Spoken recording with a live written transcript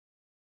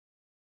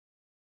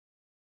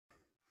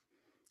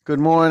Good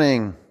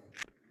morning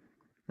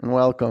and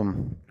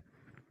welcome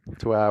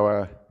to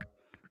our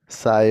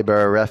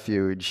cyber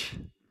refuge.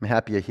 I'm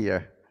happy you're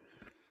here.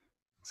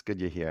 It's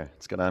good you're here.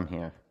 It's good I'm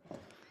here.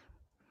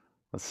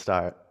 Let's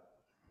start.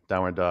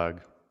 Downward dog.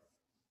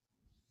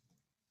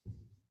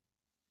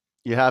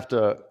 You have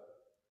to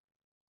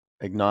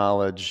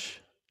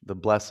acknowledge the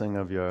blessing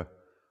of your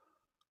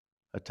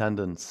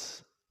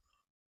attendance,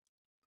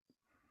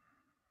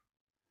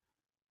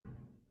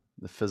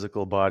 the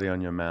physical body on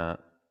your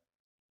mat,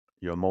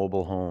 your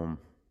mobile home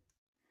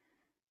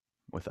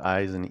with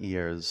eyes and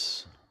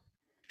ears.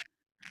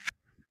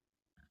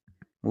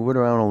 Move it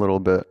around a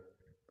little bit.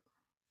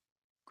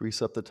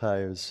 Grease up the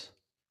tires.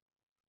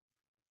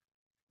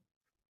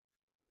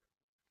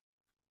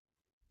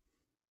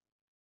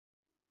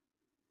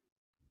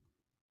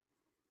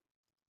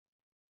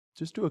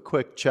 Just do a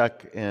quick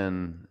check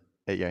in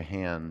at your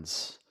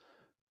hands.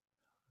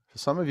 For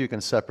some of you can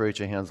separate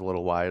your hands a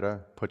little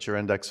wider. Put your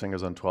index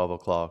fingers on 12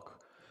 o'clock.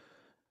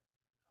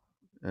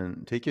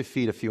 And take your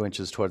feet a few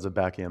inches towards the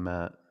back of your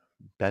mat.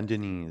 Bend your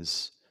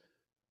knees.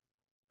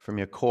 From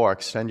your core,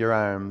 extend your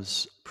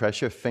arms. Press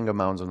your finger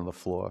mounds onto the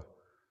floor.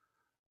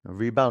 Now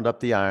rebound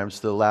up the arms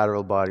to the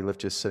lateral body.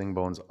 Lift your sitting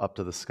bones up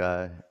to the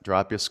sky.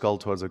 Drop your skull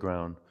towards the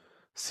ground.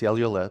 Seal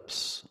your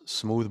lips.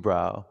 Smooth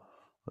brow.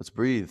 Let's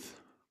breathe.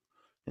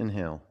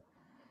 Inhale.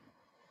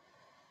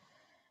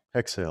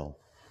 Exhale.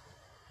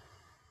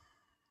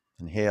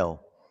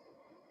 Inhale.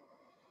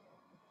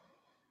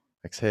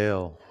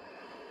 Exhale.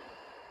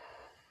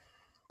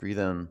 Breathe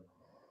in.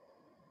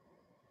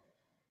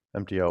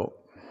 Empty out.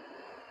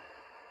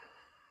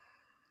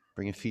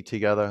 Bring your feet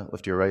together.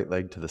 Lift your right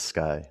leg to the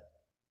sky.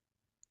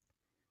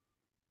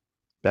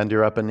 Bend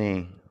your upper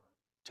knee.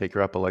 Take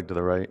your upper leg to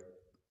the right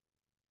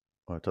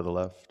or to the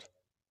left.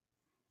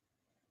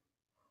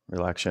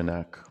 Relax your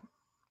neck.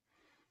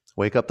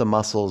 Wake up the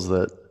muscles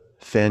that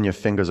fan your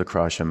fingers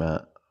across your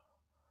mat.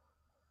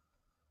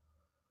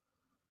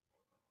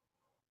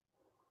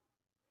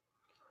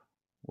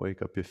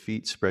 Wake up your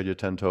feet, spread your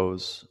 10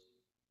 toes.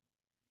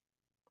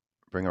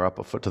 Bring your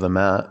upper foot to the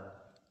mat.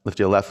 Lift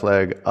your left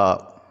leg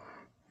up,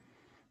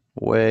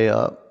 way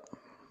up.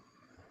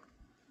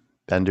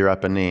 Bend your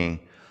upper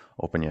knee,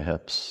 open your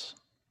hips.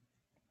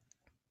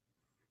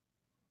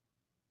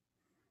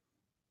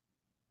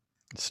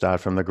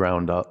 Start from the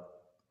ground up.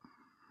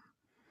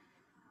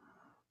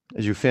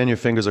 As you fan your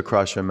fingers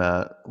across your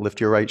mat, lift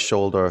your right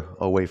shoulder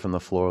away from the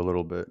floor a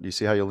little bit. Do you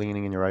see how you're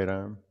leaning in your right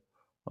arm?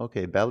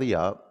 Okay, belly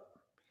up.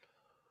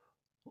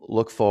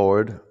 Look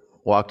forward,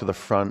 walk to the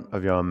front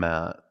of your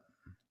mat.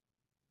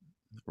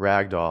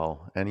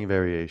 Ragdoll, any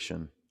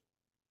variation.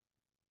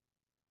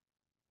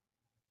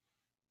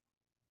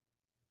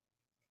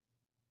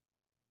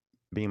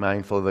 Be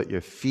mindful that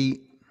your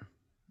feet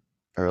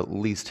are at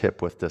least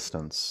hip width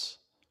distance.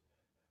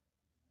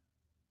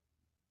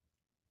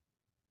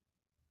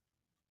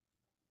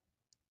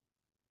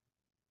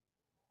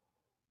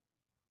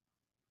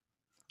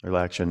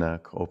 Relax your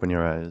neck, open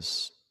your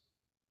eyes.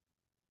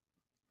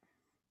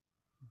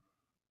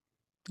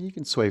 You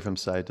can sway from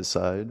side to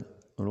side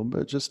a little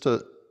bit just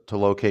to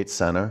locate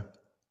center.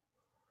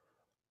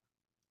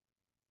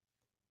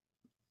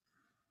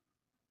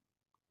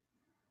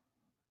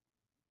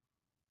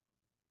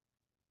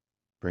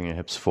 Bring your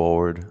hips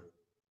forward.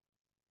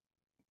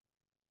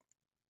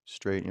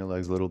 Straighten your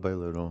legs little by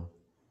little.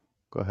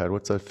 Go ahead,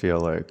 what's that feel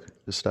like?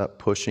 Just stop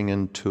pushing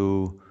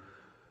into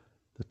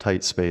the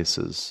tight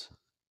spaces.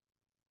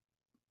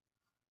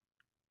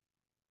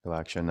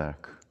 Relax your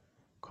neck.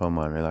 Come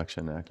on, relax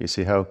your neck. You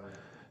see how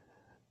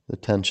the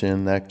tension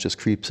in the neck just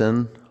creeps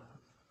in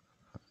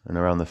and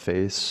around the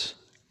face?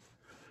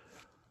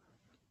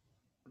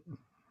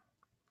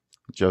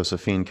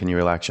 Josephine, can you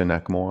relax your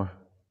neck more?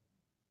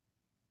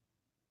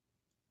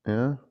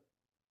 Yeah?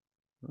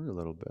 A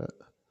little bit.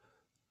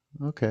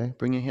 Okay,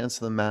 bring your hands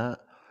to the mat.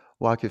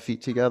 Walk your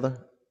feet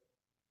together.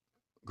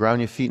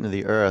 Ground your feet into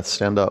the earth.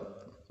 Stand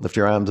up. Lift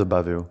your arms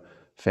above you.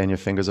 Fan your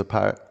fingers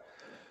apart.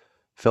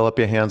 Fill up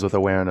your hands with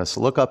awareness.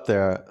 Look up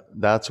there.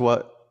 That's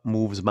what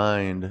moves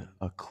mind.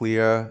 A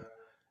clear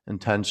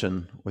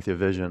intention with your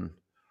vision.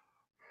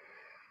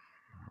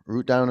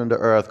 Root down into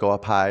earth. Go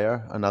up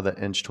higher. Another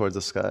inch towards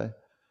the sky.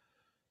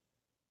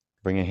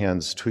 Bring your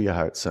hands to your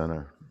heart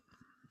center.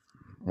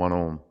 One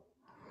Om.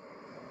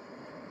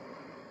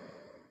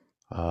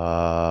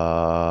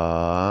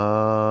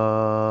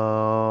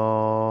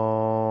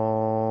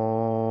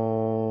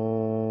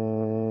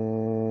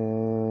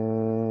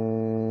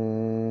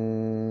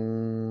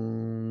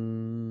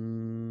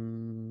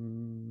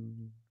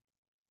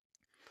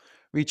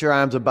 Reach your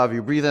arms above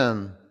you. Breathe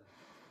in.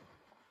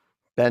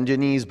 Bend your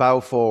knees,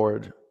 bow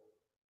forward.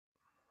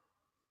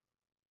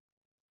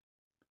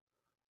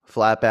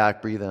 Flat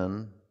back, breathe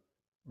in.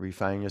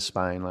 Refine your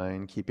spine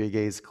line. Keep your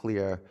gaze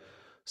clear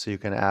so you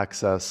can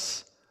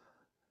access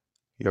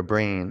your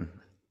brain.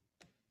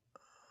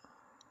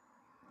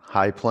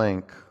 High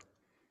plank.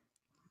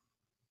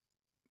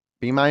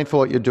 Be mindful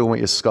what you're doing with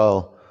your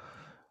skull.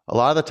 A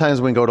lot of the times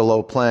when we go to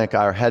low plank,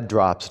 our head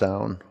drops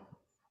down.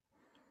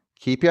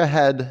 Keep your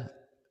head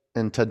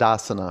in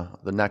Tadasana,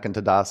 the neck in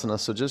Tadasana.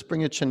 So just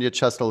bring your chin to your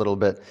chest a little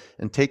bit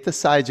and take the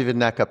sides of your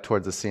neck up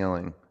towards the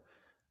ceiling.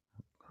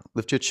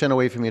 Lift your chin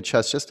away from your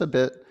chest just a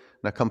bit.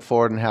 Now come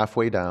forward and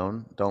halfway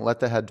down. Don't let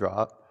the head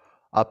drop.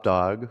 Up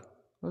dog.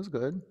 That was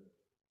good.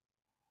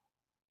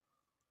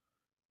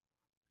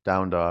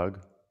 Down dog.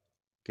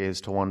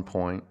 Gaze to one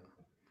point.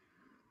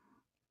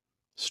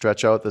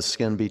 Stretch out the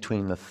skin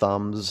between the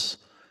thumbs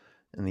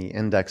and the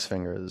index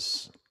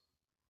fingers.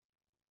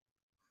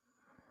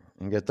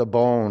 And get the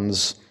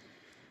bones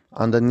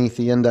underneath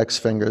the index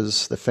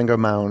fingers, the finger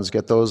mounds.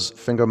 Get those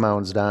finger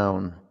mounds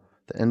down.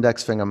 The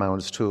index finger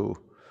mounds too.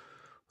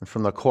 And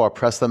from the core,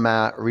 press the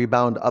mat,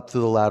 rebound up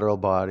through the lateral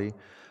body.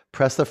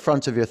 Press the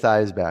front of your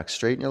thighs back.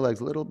 Straighten your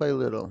legs little by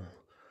little.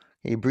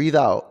 Okay, breathe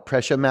out.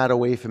 Press your mat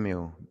away from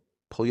you.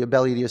 Pull your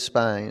belly to your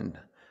spine.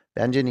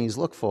 Bend your knees.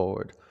 Look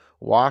forward.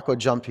 Walk or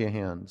jump to your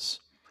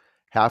hands.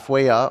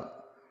 Halfway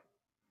up.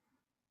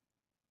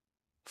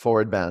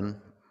 Forward bend.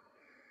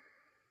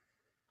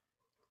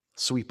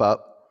 Sweep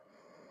up.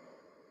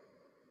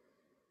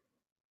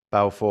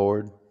 Bow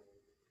forward.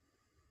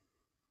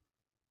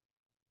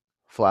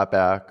 Flat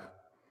back.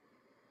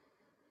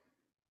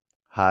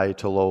 High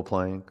to low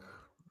plank.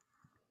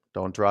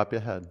 Don't drop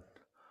your head.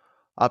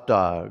 Up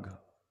dog.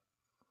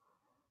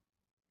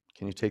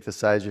 Can you take the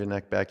sides of your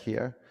neck back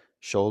here?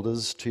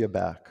 Shoulders to your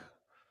back.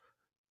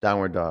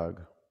 Downward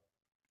dog.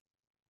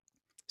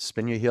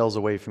 Spin your heels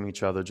away from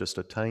each other just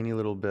a tiny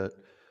little bit.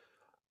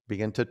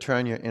 Begin to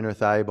turn your inner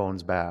thigh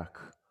bones back.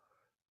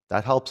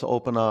 That helps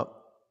open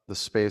up the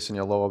space in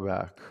your lower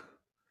back.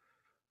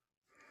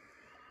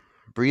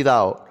 Breathe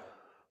out.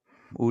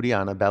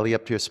 Uddiyana, belly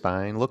up to your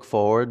spine. Look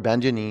forward,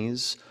 bend your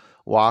knees.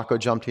 Walk or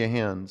jump to your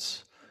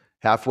hands.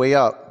 Halfway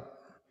up.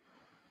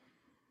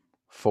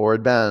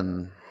 Forward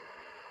bend.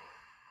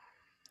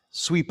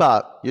 Sweep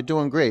up. You're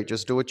doing great.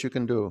 Just do what you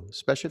can do,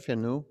 especially if you're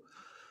new.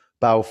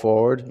 Bow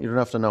forward. You don't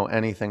have to know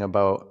anything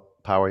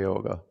about power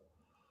yoga.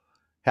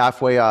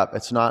 Halfway up.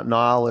 It's not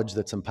knowledge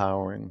that's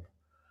empowering.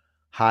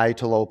 High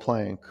to low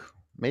plank.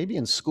 Maybe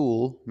in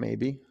school,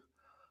 maybe.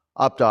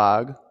 Up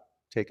dog.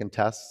 Taking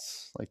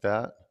tests like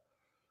that.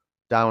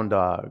 Down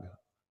dog.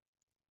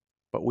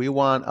 But we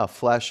want a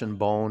flesh and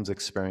bones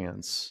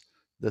experience.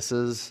 This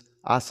is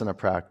asana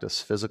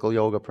practice, physical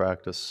yoga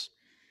practice.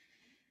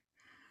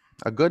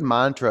 A good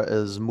mantra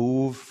is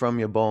move from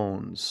your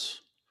bones.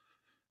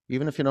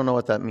 Even if you don't know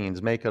what that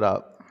means, make it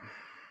up.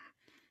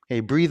 Hey,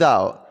 breathe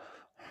out.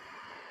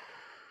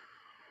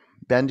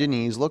 Bend your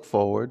knees, look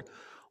forward.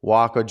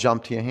 Walk or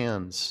jump to your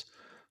hands.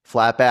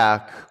 Flat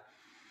back.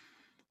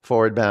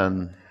 Forward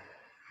bend.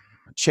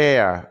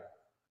 Chair.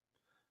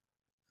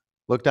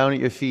 Look down at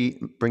your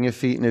feet, bring your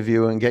feet into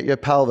view and get your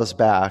pelvis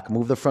back.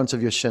 Move the fronts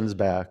of your shins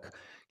back.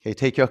 Okay,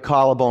 take your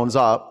collarbones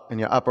up and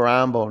your upper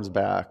arm bones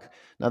back.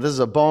 Now this is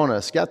a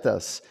bonus, get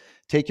this.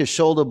 Take your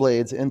shoulder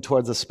blades in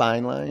towards the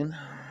spine line.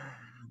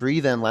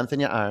 Breathe in, lengthen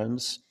your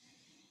arms.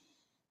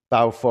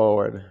 Bow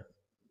forward.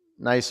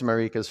 Nice,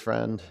 Marika's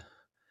friend.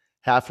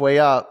 Halfway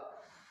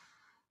up.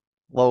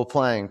 Low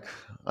plank.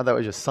 Oh, that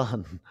was your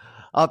son.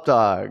 Up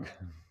dog.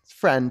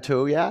 Friend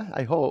too, yeah,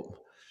 I hope.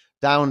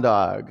 Down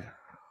dog.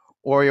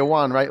 Warrior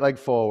one, right leg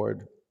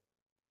forward.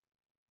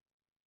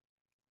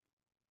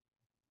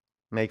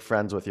 Make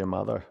friends with your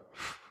mother,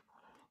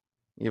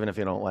 even if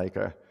you don't like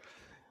her.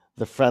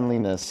 The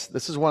friendliness.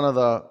 This is one of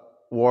the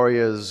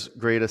warrior's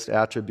greatest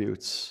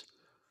attributes,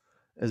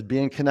 is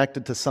being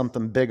connected to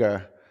something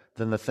bigger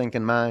than the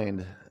thinking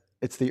mind.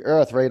 It's the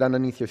earth right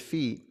underneath your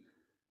feet,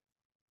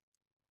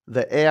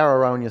 the air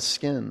around your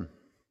skin.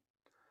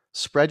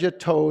 Spread your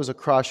toes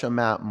across your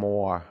mat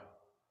more.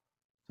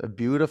 A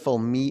beautiful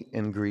meet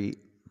and greet.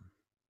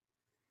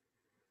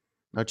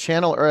 Now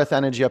channel earth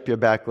energy up your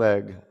back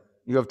leg.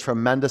 You have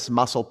tremendous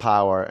muscle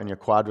power in your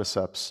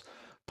quadriceps.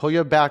 Pull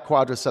your back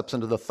quadriceps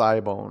into the thigh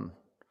bone.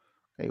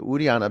 Okay,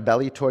 Uddiyana,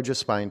 belly towards your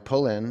spine.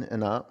 Pull in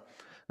and up.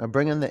 Now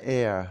bring in the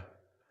air.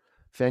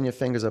 Fan your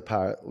fingers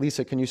apart.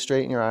 Lisa, can you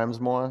straighten your arms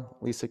more?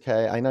 Lisa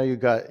K, I know you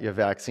got your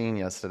vaccine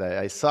yesterday.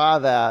 I saw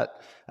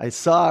that. I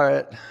saw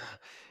it.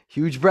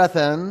 Huge breath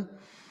in.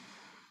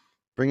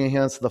 Bring your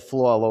hands to the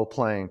floor, low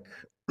plank.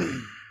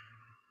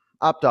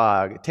 Up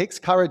dog. It takes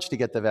courage to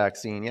get the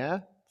vaccine, yeah?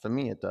 For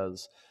me, it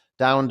does.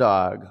 Down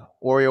dog.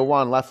 Warrior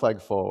one, left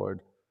leg forward.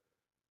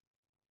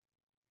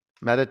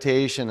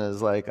 Meditation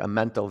is like a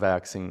mental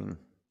vaccine.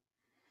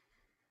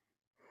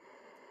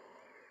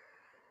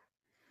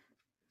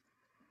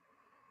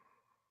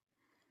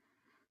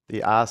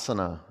 The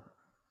asana,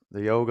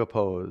 the yoga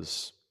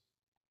pose,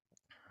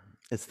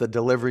 it's the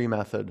delivery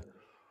method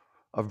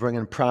of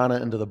bringing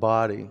prana into the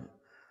body.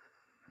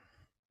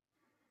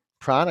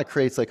 Prana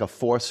creates like a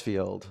force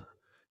field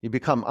you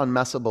become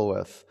unmessable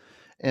with.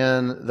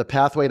 And the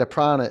pathway to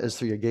prana is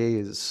through your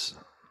gaze.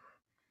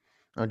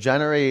 Now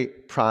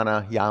generate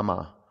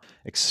pranayama.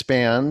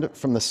 Expand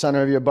from the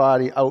center of your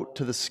body out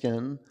to the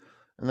skin,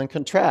 and then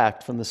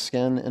contract from the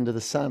skin into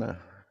the center.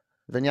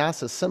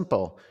 Vinyasa is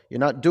simple. You're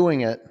not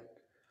doing it.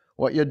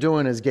 What you're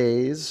doing is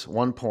gaze,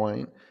 one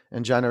point,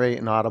 and generate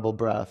an audible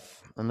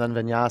breath. And then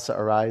vinyasa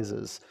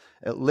arises.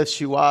 It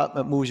lifts you up.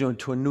 It moves you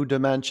into a new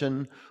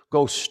dimension.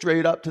 Go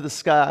straight up to the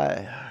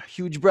sky.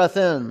 Huge breath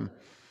in.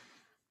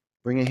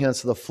 Bring your hands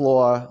to the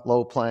floor.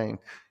 Low plank.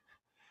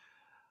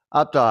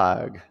 Up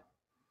dog.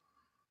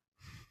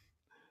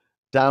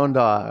 Down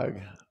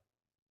dog.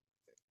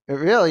 It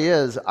really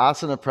is.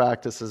 Asana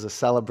practice is a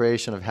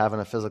celebration of having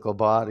a physical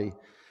body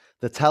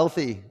that's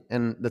healthy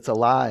and that's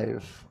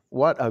alive.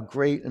 What a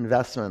great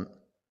investment.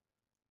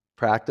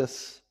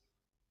 Practice,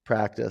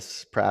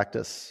 practice,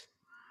 practice.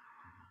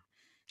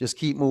 Just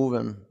keep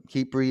moving,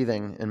 keep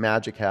breathing, and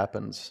magic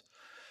happens.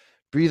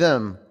 Breathe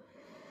in.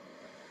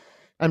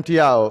 Empty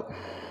out.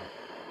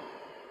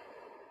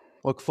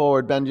 Look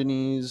forward, bend your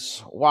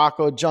knees. Walk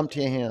or jump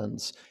to your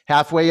hands.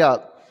 Halfway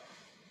up.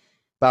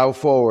 Bow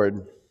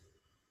forward.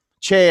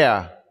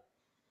 Chair.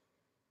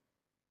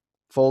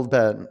 Fold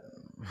bend.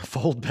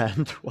 Fold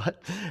bend.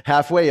 What?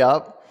 Halfway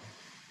up.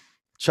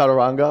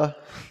 Chaturanga.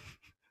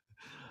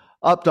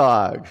 Up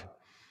dog.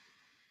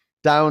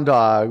 Down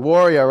dog.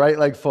 Warrior, right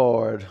leg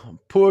forward.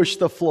 Push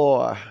the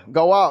floor.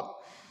 Go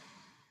up.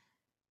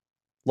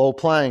 Low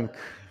plank.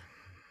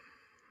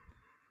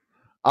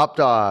 Up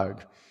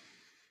dog.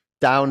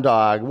 Down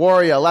dog.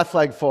 Warrior, left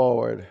leg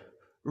forward.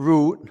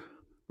 Root.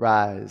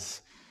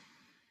 Rise.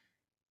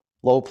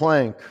 Low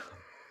plank.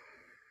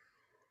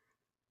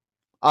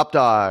 Up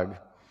dog.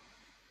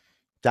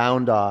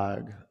 Down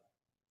dog.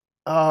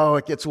 Oh,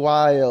 it gets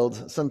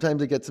wild.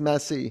 Sometimes it gets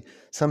messy.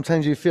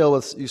 Sometimes you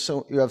feel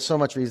you have so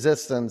much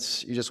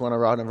resistance, you just want to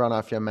run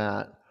off your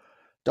mat.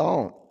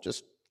 Don't.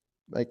 Just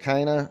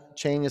kind of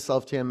chain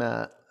yourself to your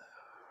mat.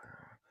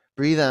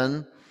 Breathe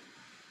in.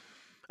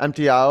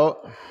 Empty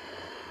out.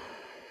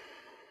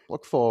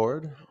 Look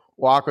forward.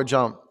 Walk or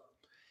jump.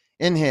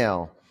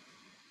 Inhale.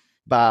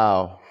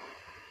 Bow.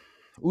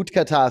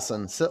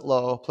 Utkatasana. Sit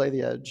low. Play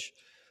the edge.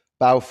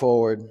 Bow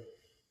forward.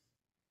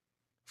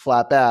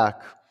 Flat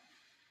back.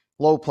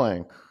 Low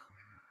plank.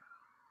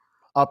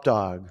 Up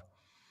dog.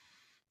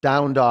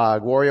 Down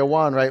dog. Warrior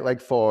one. Right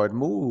leg forward.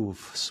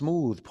 Move.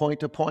 Smooth.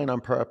 Point to point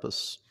on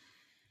purpose.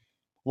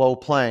 Low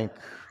plank.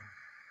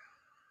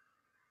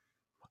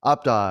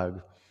 Up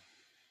dog.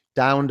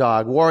 Down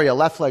dog. Warrior,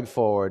 left leg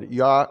forward.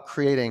 You're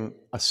creating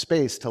a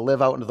space to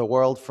live out into the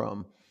world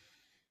from.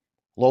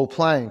 Low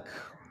plank.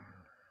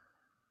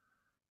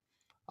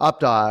 Up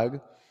dog.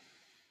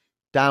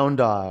 Down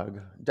dog.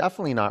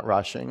 Definitely not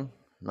rushing,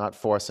 not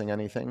forcing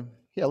anything.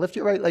 Yeah, lift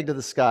your right leg to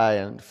the sky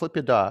and flip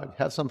your dog.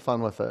 Have some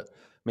fun with it.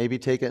 Maybe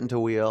take it into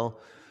wheel.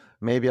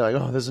 Maybe like,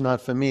 oh, this is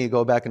not for me.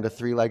 Go back into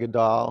three-legged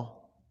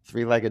doll.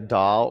 Three-legged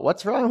doll.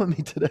 What's wrong with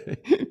me today?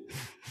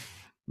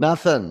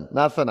 Nothing.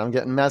 I'm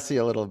getting messy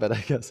a little bit,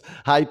 I guess.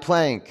 High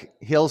plank,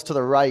 heels to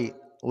the right,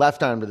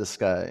 left arm to the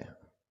sky.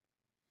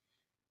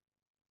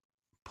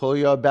 Pull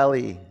your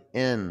belly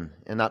in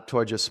and up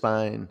towards your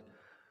spine.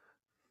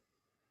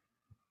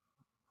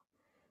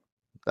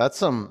 That's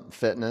some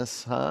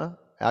fitness, huh?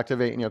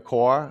 Activating your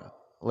core,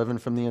 living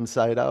from the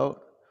inside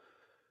out.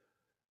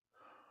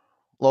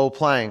 Low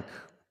plank.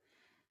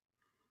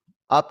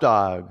 Up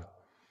dog.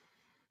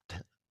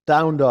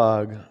 Down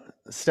dog.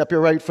 Step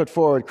your right foot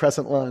forward,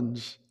 crescent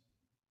lunge.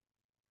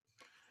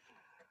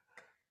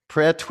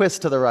 Prayer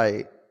twist to the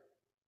right.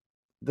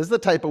 This is the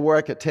type of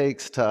work it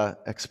takes to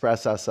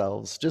express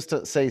ourselves. Just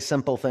to say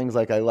simple things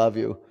like I love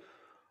you.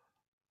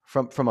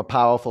 From a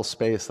powerful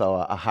space, though,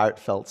 a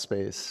heartfelt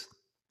space.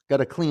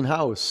 Got a clean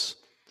house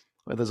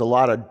where there's a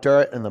lot of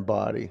dirt in the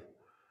body.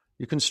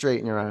 You can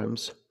straighten your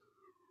arms.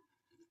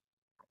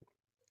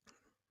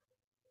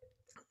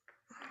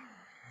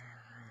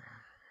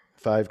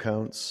 Five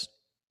counts.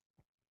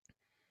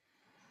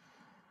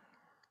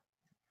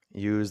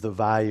 Use the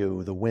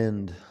vayu, the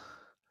wind,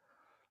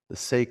 the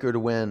sacred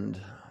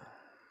wind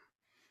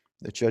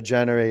that you're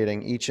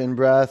generating. Each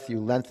in-breath, you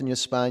lengthen your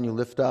spine, you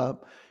lift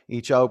up.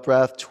 Each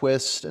out-breath,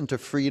 twist into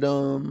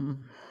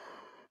freedom.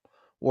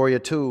 Warrior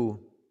two,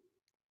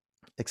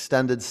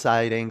 extended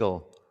side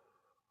angle.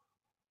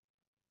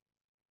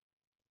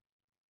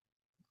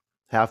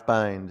 Half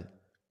bind.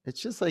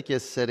 It's just like you're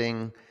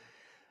sitting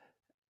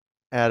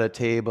at a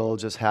table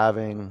just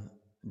having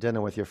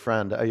dinner with your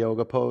friend, a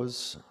yoga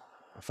pose.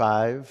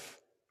 5,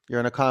 you're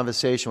in a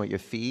conversation with your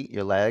feet,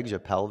 your legs, your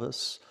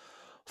pelvis.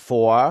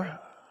 4,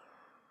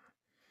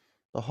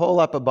 the whole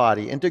upper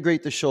body,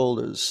 integrate the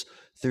shoulders.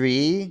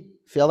 3,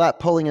 feel that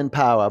pulling in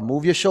power.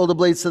 Move your shoulder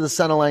blades to the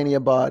center line of your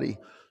body.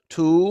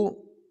 2,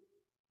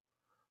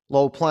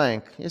 low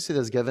plank. You see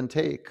there's give and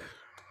take.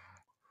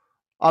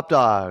 Up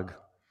dog.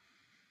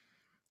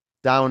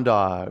 Down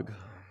dog.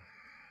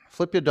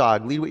 Flip your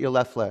dog, lead with your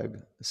left leg.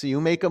 So you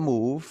make a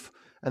move,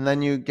 and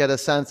then you get a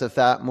sense if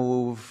that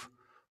move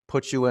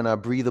puts you in a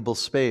breathable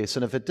space.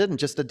 And if it didn't,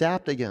 just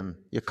adapt again.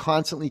 You're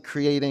constantly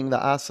creating the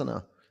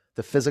asana,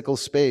 the physical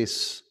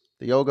space,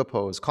 the yoga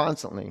pose,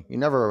 constantly. You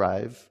never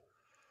arrive.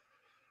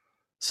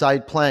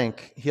 Side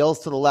plank, heels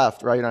to the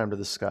left, right arm to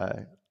the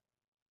sky.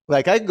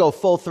 Like I could go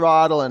full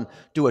throttle and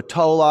do a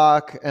toe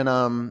lock, and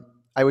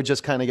I would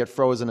just kind of get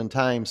frozen in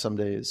time some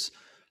days.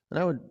 And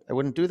I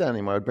wouldn't do that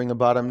anymore. I would bring the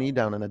bottom knee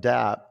down and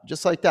adapt.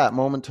 Just like that,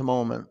 moment to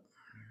moment.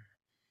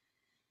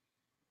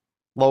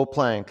 Low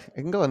plank.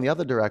 It can go in the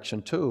other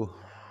direction too.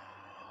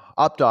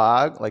 Up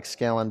dog, like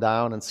scaling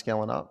down and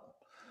scaling up.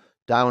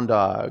 Down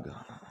dog.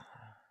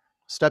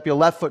 Step your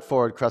left foot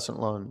forward, crescent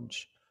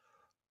lunge.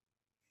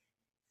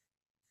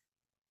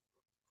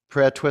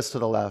 Prayer twist to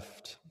the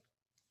left.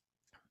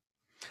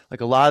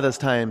 Like a lot of those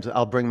times,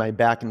 I'll bring my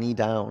back knee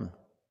down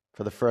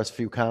for the first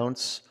few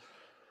counts.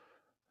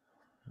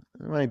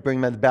 When I bring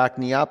my back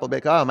knee up, I'll be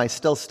like, oh, am I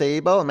still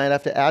stable? I might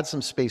have to add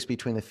some space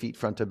between the feet,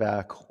 front to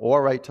back,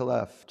 or right to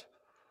left.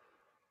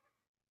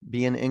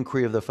 Be an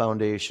inquiry of the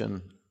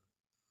foundation.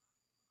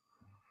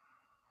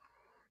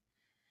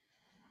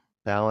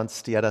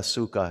 Balanced Yada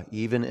Sukha,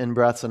 even in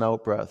breaths and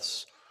out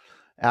breaths.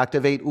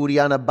 Activate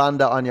Uddiyana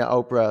Bandha on your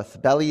out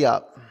breath. Belly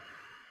up.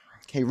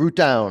 Okay, root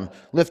down.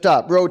 Lift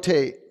up.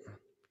 Rotate.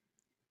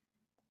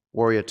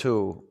 Warrior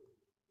two.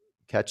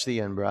 Catch the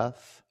in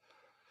breath.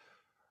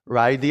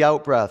 Ride the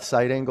out breath.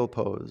 Side angle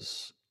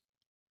pose.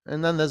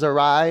 And then there's a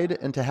ride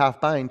into half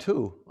bind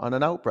too on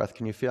an out breath.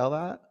 Can you feel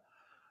that?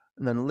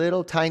 And then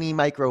little tiny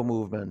micro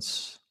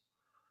movements.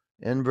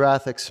 In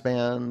breath,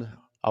 expand.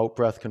 Out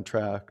breath,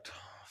 contract.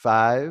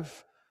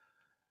 5,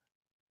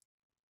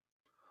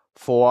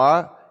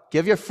 4,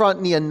 give your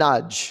front knee a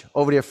nudge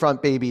over to your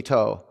front baby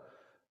toe.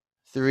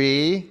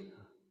 3,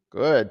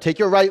 good. Take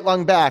your right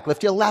lung back.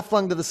 Lift your left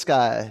lung to the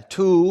sky.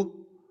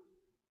 2,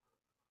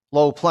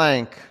 low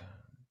plank.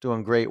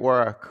 Doing great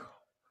work.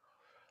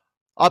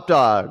 Up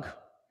dog.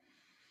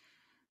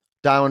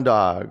 Down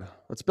dog.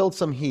 Let's build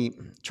some heat.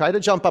 Try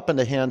to jump up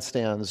into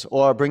handstands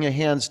or bring your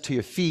hands to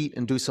your feet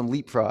and do some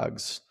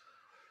leapfrogs.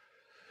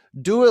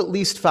 Do at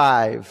least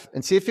 5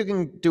 and see if you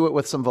can do it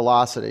with some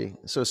velocity.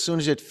 So as soon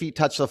as your feet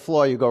touch the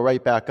floor, you go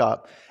right back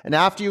up. And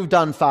after you've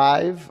done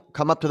 5,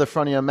 come up to the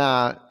front of your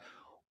mat.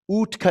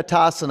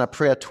 Utkatasana,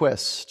 prayer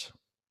twist.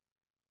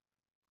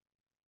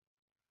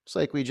 It's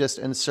like we just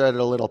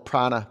inserted a little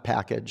prana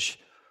package.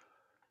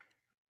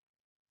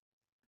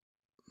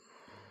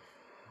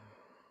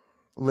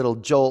 A little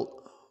jolt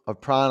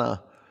of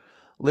prana.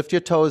 Lift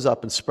your toes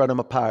up and spread them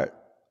apart.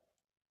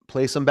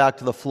 Place them back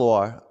to the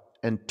floor.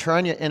 And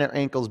turn your inner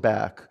ankles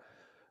back.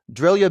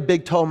 Drill your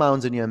big toe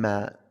mounds in your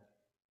mat.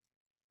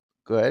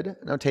 Good.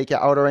 Now take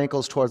your outer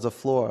ankles towards the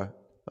floor.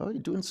 Oh,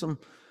 you're doing some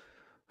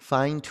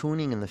fine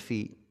tuning in the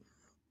feet.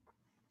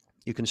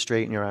 You can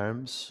straighten your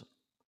arms.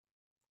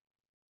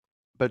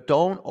 But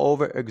don't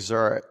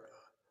overexert.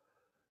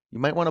 You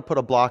might want to put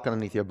a block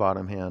underneath your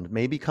bottom hand.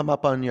 Maybe come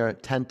up on your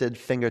tented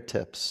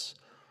fingertips.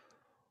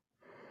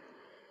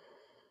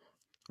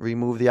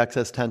 Remove the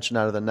excess tension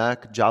out of the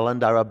neck.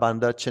 Jalandhara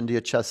Bandha, chin to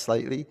your chest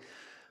slightly.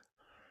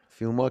 A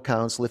few more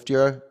counts. Lift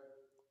your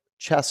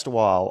chest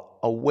wall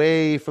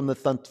away from the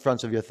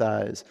fronts of your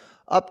thighs.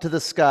 Up to the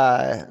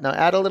sky. Now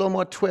add a little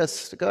more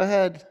twist. Go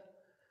ahead.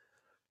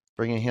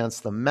 Bring your hands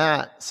to the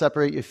mat.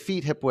 Separate your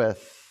feet hip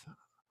width.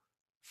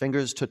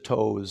 Fingers to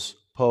toes.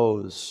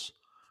 Pose.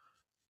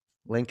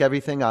 Link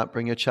everything up.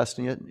 Bring your chest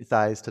and your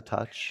thighs to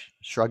touch.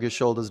 Shrug your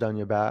shoulders down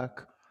your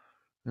back.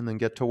 And then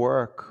get to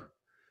work.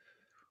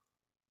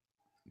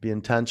 Be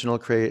intentional,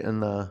 creating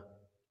the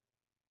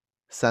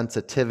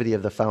sensitivity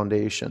of the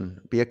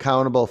foundation. Be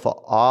accountable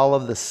for all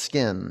of the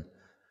skin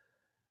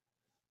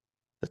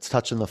that's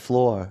touching the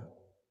floor.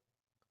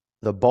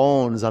 The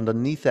bones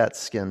underneath that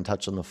skin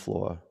touching the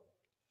floor.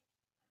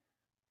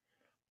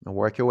 Now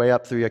work your way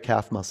up through your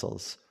calf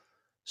muscles.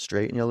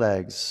 Straighten your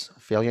legs.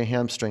 Feel your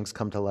hamstrings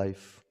come to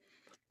life.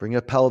 Bring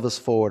your pelvis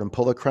forward and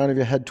pull the crown of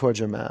your head towards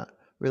your mat.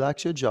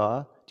 Relax your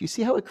jaw. Do you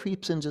see how it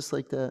creeps in just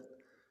like that?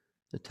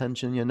 The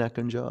tension in your neck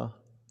and jaw.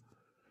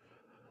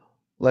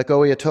 Let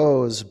go of your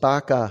toes.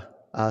 Baka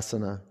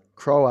asana.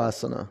 Crow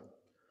asana.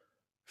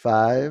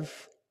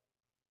 5,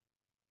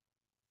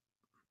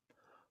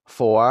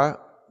 4.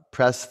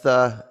 Press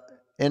the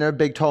inner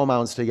big toe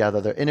mounds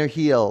together. The inner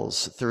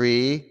heels.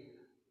 3.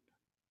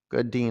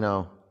 Good,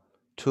 Dino.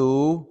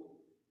 2.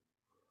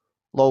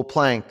 Low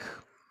plank.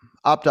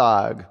 Up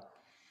dog.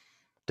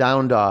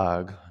 Down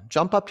dog.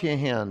 Jump up to your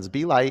hands.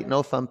 Be light.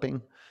 No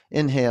thumping.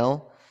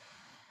 Inhale.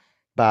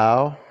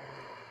 Bow.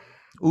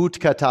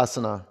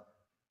 Utkatasana.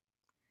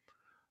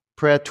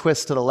 Prayer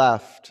twist to the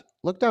left.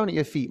 Look down at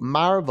your feet.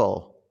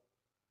 Marvel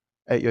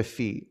at your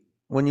feet.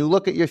 When you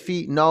look at your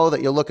feet, know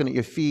that you're looking at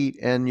your feet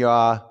and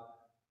you're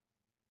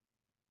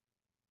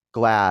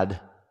glad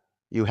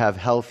you have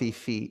healthy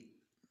feet.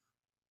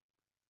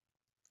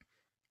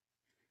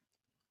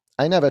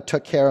 I never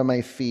took care of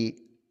my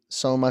feet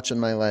so much in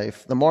my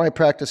life. The more I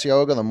practice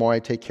yoga, the more I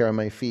take care of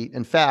my feet.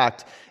 In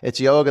fact, it's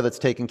yoga that's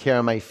taking care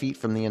of my feet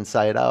from the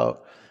inside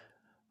out.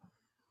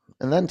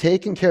 And then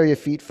taking care of your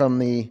feet from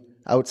the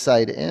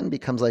outside in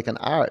becomes like an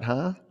art,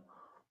 huh?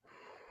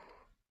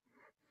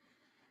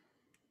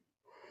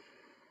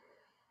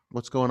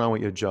 What's going on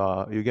with your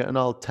jaw? You're getting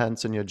all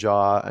tense in your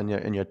jaw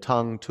and your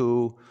tongue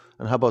too.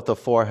 And how about the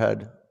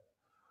forehead?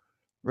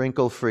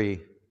 Wrinkle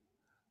free.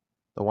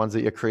 The ones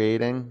that you're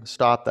creating,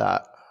 stop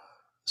that.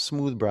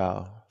 Smooth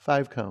brow,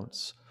 5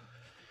 counts.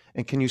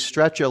 And can you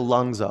stretch your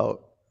lungs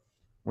out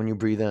when you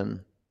breathe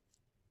in?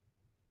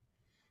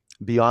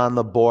 Beyond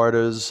the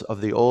borders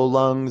of the old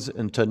lungs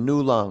into new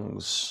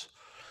lungs.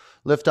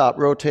 Lift up,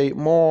 rotate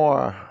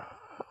more.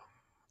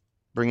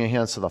 Bring your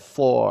hands to the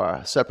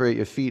floor. Separate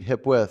your feet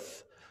hip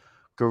width.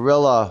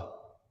 Gorilla.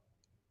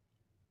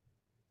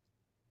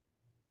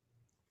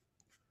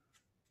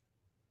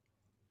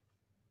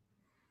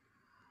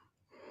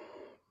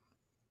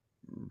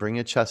 Bring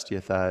your chest to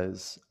your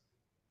thighs.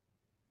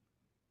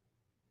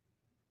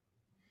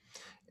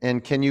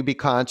 And can you be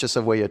conscious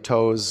of where your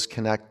toes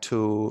connect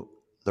to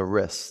the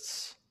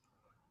wrists?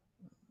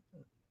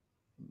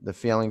 The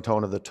feeling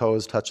tone of the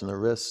toes touching the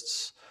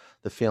wrists,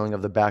 the feeling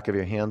of the back of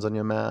your hands on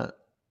your mat.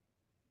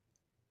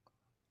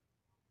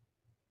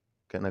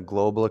 Getting a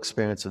global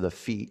experience of the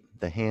feet,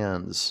 the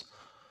hands,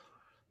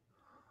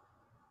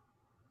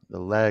 the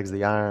legs,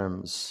 the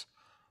arms.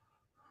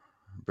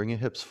 Bring your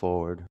hips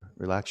forward.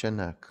 Relax your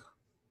neck.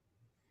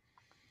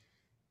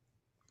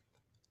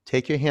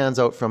 Take your hands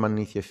out from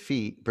underneath your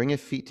feet. Bring your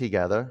feet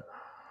together.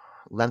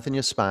 Lengthen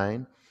your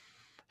spine.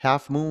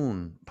 Half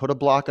moon. Put a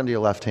block under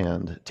your left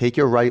hand. Take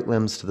your right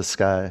limbs to the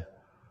sky.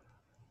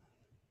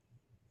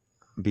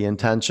 Be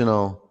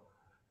intentional,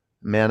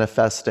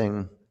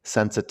 manifesting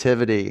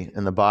sensitivity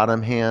in the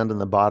bottom hand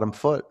and the bottom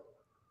foot.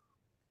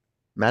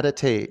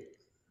 Meditate.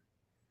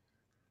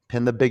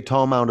 Pin the big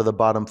toe mound of the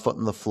bottom foot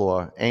in the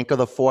floor. Anchor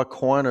the four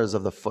corners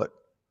of the foot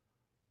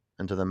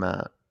into the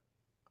mat.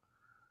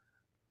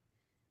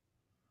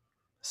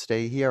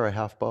 Stay here a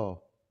half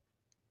bow.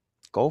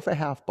 Go for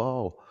half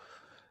bow.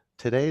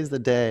 Today's the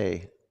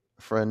day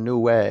for a new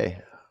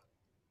way.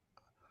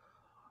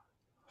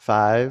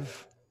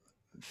 5,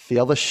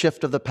 feel the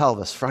shift of the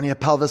pelvis. Front of your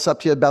pelvis up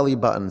to your belly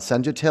button.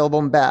 Send your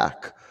tailbone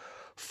back.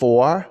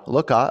 4,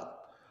 look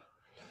up.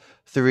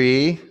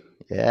 3,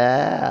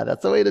 yeah,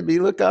 that's the way to be.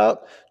 Look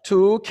up.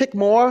 2, kick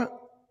more.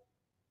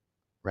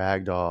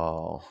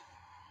 Ragdoll. All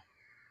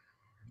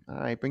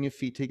right, bring your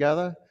feet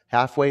together.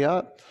 Halfway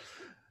up.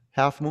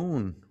 Half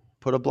moon.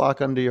 Put a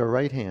block under your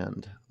right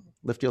hand.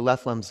 Lift your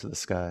left limbs to the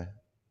sky.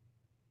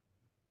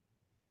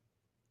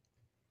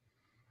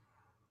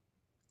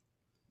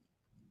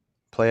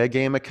 Play a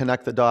game of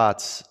connect the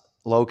dots.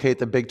 Locate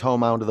the big toe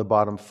mound of the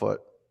bottom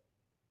foot.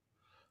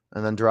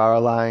 And then draw a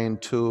line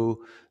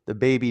to the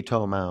baby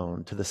toe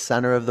mound, to the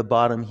center of the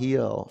bottom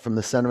heel. From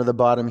the center of the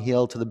bottom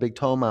heel to the big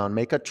toe mound.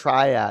 Make a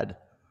triad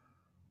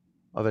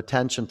of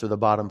attention through the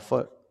bottom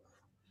foot.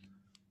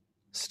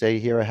 Stay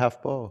here a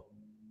half bow.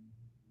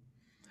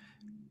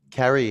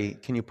 Carrie,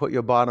 can you put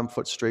your bottom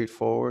foot straight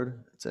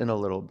forward? It's in a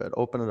little bit.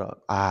 Open it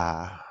up.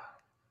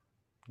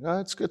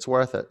 It's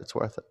worth it. It's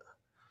worth it.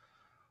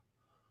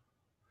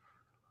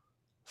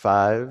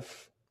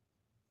 5,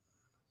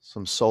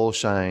 some soul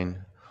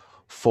shine.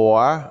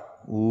 4,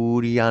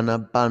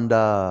 Uddiyana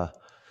Bandha.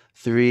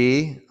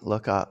 3,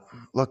 look up,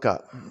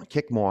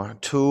 kick more.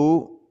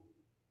 2,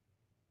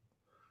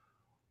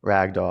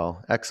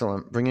 ragdoll.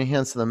 Excellent. Bring your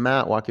hands to the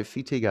mat. Walk your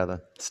feet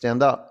together.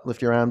 Stand up.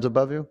 Lift your arms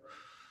above you.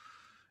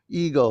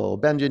 Eagle.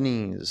 Bend your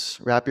knees.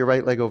 Wrap your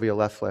right leg over your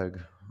left leg.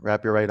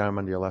 Wrap your right arm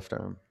under your left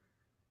arm.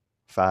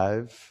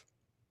 5,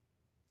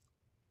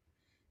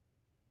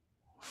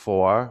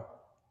 4.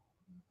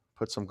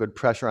 Put some good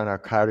pressure on our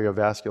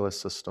cardiovascular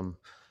system.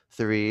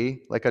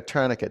 3, like a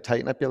tourniquet,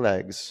 tighten up your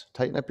legs,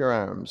 tighten up your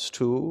arms.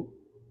 2,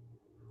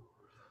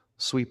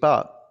 sweep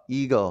up,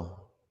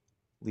 eagle,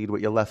 lead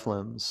with your left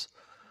limbs.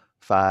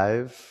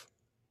 5,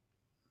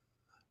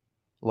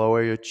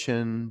 lower your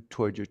chin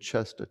toward your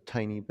chest a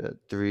tiny bit.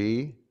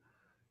 3,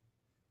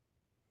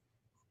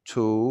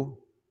 2,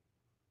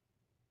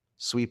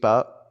 sweep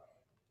up,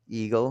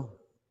 eagle.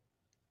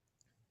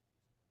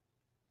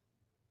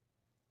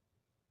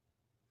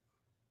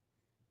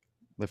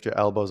 Lift your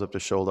elbows up to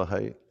shoulder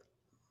height.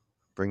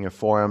 Bring your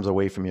forearms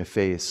away from your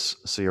face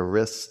so your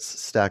wrists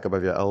stack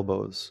above your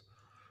elbows.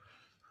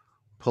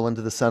 Pull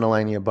into the center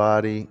line of your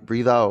body.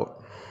 Breathe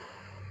out.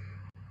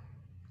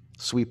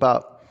 Sweep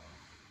up.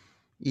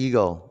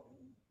 Eagle.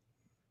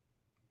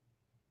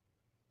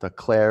 The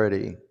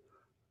clarity.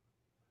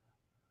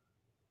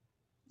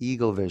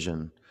 Eagle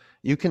vision.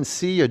 You can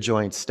see your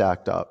joints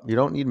stacked up. You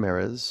don't need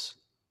mirrors.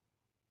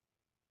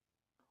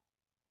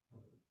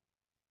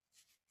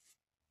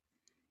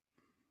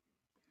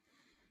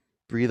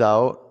 Breathe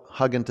out.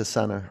 Hug into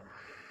center.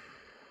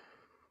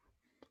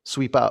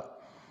 Sweep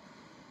up.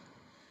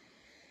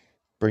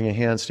 Bring your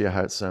hands to your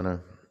heart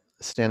center.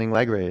 Standing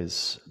leg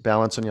raise.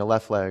 Balance on your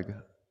left leg.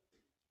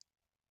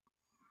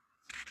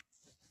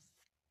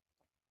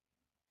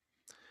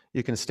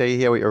 You can stay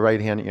here with your right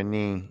hand at your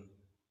knee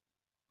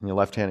and your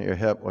left hand at your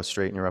hip, or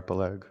straighten your upper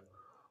leg.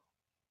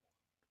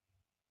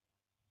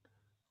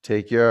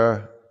 Take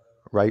your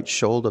right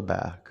shoulder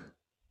back.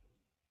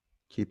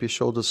 Keep your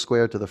shoulders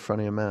square to the front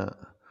of your mat.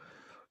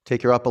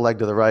 Take your upper leg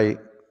to the right,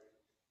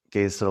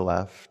 gaze to the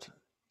left.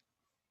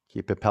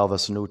 Keep your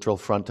pelvis neutral,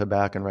 front to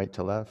back and right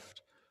to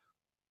left.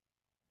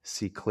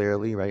 See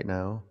clearly right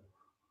now.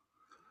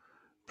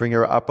 Bring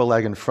your upper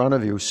leg in front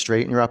of you,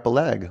 straighten your upper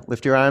leg.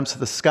 Lift your arms to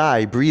the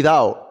sky, breathe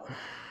out.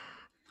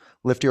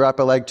 Lift your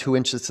upper leg 2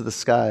 inches to the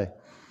sky.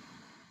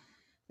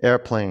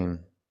 Airplane.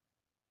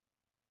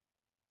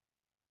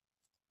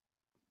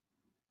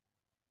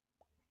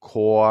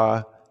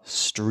 Core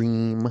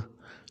stream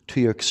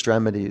to your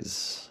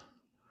extremities.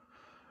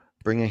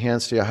 Bring your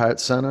hands to your heart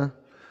center,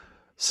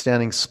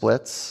 standing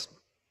splits.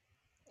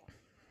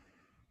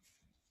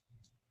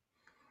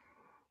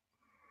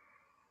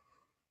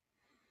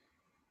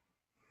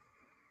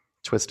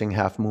 Twisting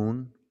half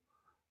moon.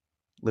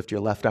 Lift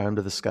your left arm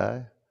to the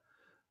sky.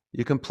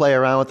 You can play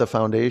around with the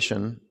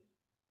foundation.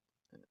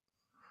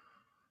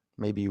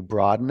 Maybe you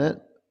broaden it,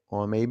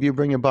 or maybe you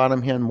bring your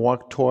bottom hand more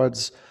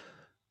towards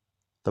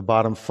the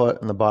bottom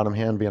foot and the bottom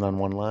hand being on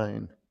one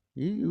line.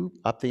 You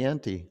up the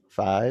ante.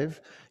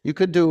 5. You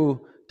could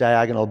do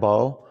diagonal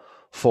bow.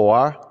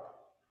 4.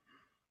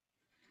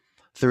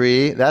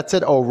 3. That's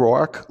it,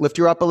 O'Rourke. Lift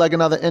your upper leg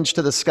another inch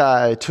to the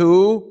sky.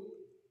 2.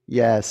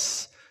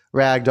 Yes.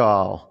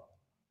 Ragdoll.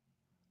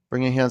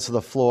 Bring your hands to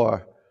the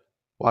floor.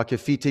 Walk your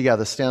feet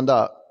together. Stand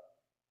up.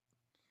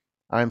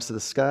 Arms to the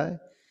sky.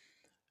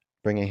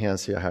 Bring your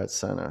hands to your heart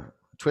center.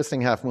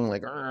 Twisting half moon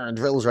like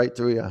drills right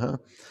through you, huh?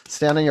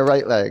 Stand on your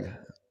right leg.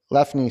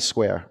 Left knee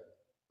square.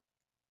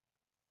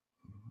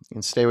 You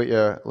can stay with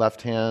your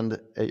left hand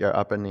at your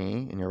upper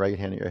knee and your right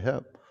hand at your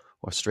hip,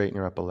 or straighten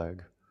your upper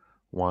leg.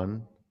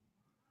 1,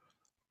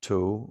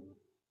 2,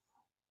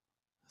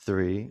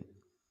 3,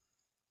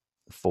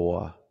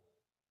 4.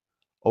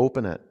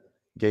 Open it.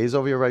 Gaze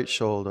over your right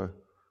shoulder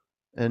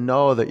and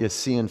know that you're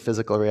seeing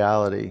physical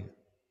reality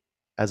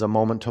as a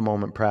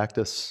moment-to-moment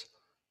practice.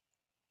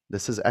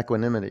 This is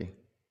equanimity.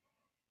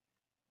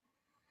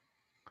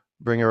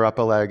 Bring your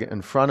upper leg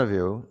in front of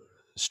you.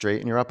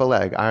 Straighten your upper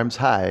leg. Arms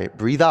high.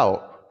 Breathe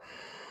out.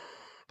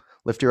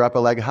 Lift your upper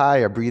leg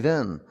higher. Breathe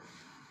in.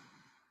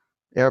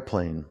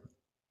 Airplane.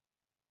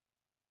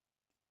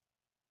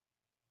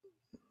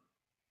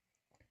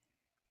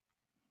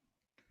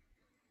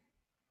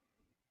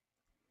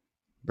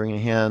 Bring your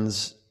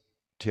hands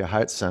to your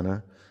heart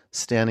center.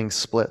 Standing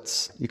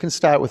splits. You can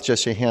start with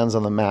just your hands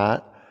on the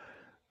mat.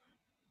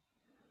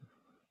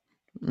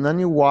 And then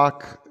you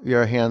walk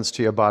your hands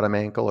to your bottom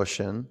ankle or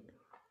shin.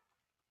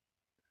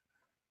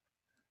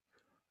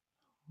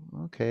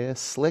 Okay, a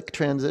slick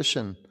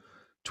transition.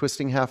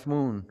 Twisting half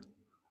moon.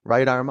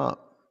 Right arm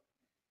up.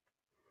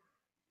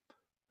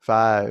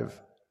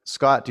 5.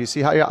 Scott, do you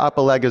see how your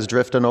upper leg is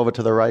drifting over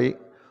to the right?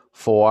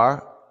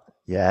 4.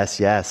 Yes,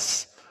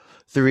 yes.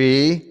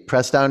 3.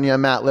 Press down your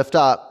mat. Lift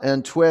up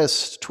and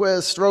twist,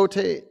 twist,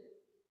 rotate.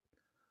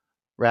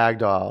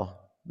 Ragdoll.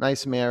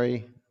 Nice,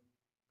 Mary.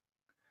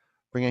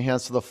 Bring your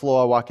hands to the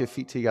floor. Walk your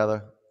feet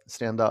together.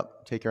 Stand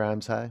up. Take your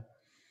arms high.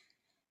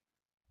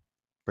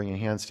 Bring your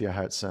hands to your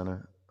heart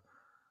center.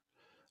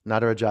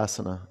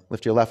 Nadarajasana.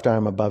 Lift your left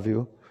arm above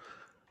you.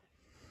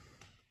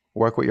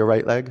 Work with your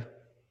right leg.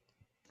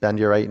 Bend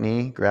your right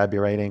knee. Grab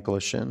your right ankle or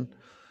shin.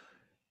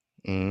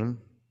 Aim.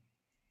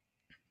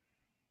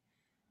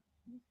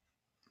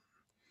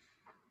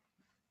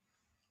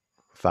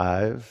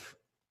 5.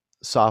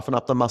 Soften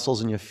up the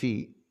muscles in your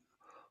feet.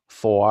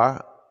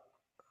 4.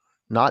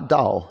 Not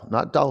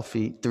dull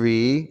feet.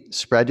 3.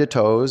 Spread your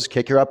toes.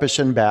 Kick your upper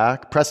shin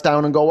back. Press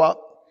down and go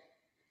up.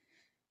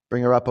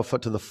 Bring your upper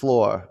foot to the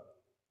floor.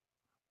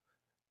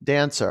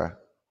 Dancer.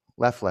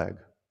 Left leg.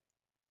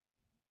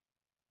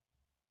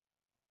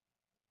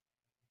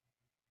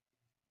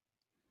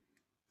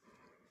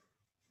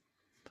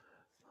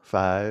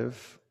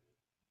 5.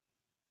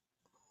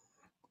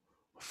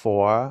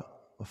 4.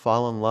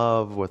 Fall in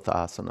love with the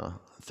asana.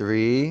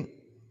 3.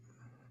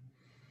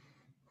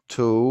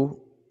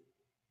 2.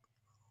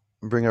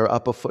 Bring our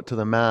upper foot to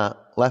the mat.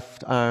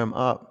 Left arm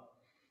up.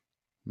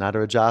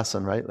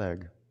 Nadarajasana, right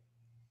leg.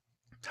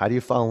 How do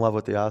you fall in love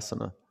with the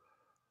asana?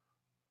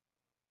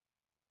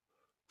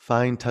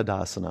 Find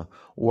Tadasana.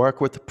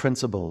 Work with the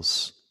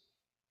principles.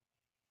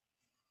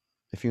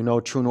 If you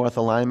know True North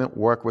alignment,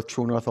 work with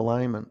True North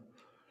alignment.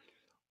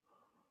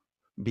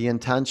 Be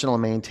intentional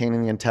in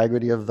maintaining the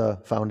integrity of the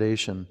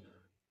foundation.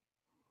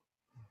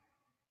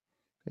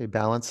 Okay,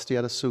 balanced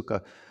Sthita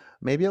Sukha.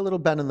 Maybe a little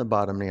bend in the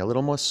bottom knee, a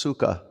little more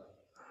Sukha.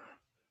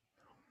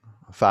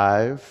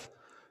 5.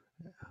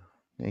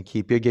 And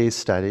keep your gaze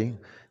steady.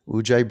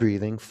 Ujjayi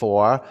breathing.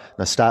 4.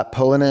 Now stop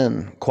pulling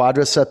in.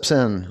 Quadriceps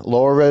in.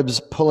 Lower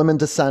ribs, pull them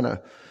into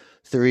center.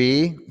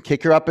 3.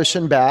 Kick your upper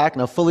shin back.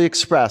 Now fully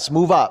express.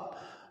 Move up.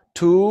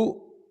 2.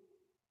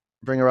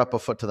 Bring your upper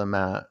foot to the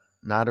mat.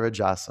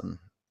 Nadarajasana.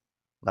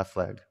 Left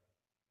leg.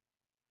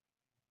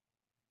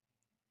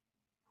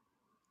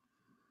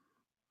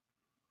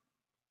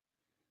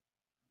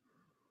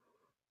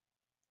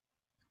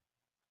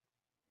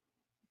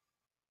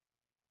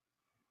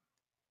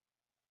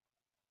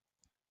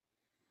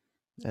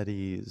 At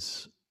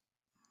ease.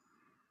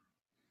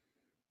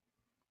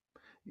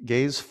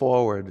 Gaze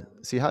forward.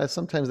 See how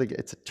sometimes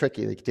it's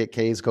tricky. The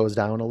gaze goes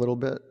down a little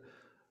bit.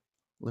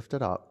 Lift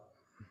it up.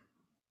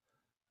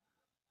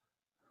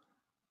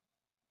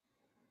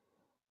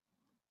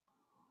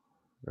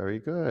 Very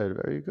good,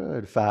 very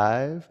good.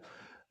 5.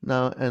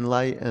 Now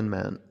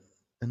enlightenment.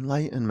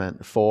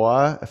 Enlightenment.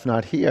 4. If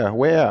not here,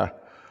 where?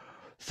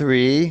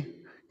 3.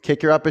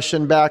 Kick your upper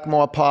shin back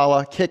more,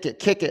 Paula. Kick it,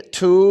 kick it.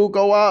 2.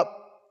 Go up.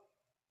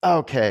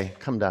 Okay,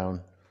 come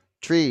down.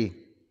 Tree.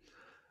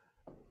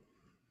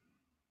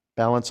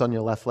 Balance on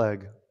your left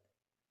leg.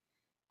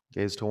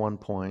 Gaze to one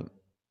point.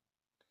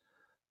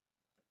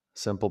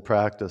 Simple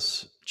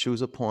practice.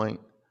 Choose a point,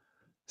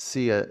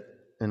 see it,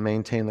 and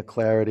maintain the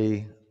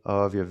clarity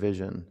of your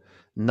vision.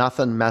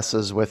 Nothing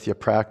messes with your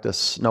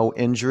practice. No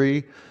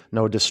injury,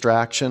 no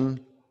distraction,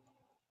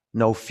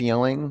 no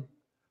feeling,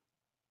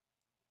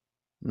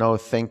 no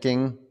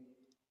thinking.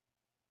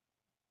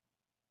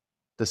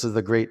 This is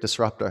the great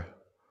disruptor.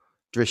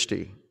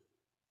 Drishti.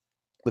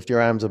 Lift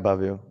your arms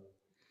above you.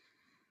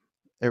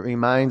 It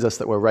reminds us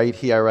that we're right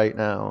here, right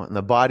now, and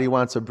the body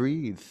wants to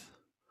breathe.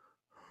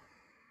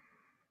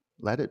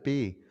 Let it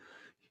be.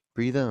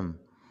 Breathe in.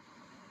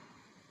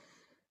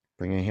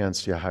 Bring your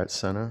hands to your heart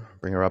center.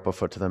 Bring your upper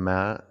foot to the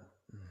mat.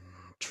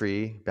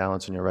 Tree,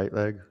 balance on your right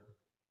leg.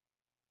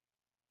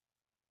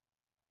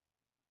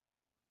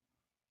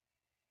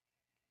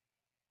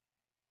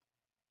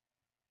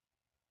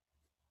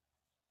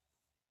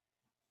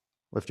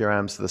 Lift your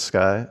arms to the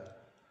sky.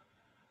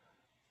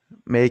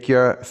 Make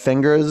your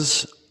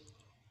fingers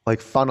like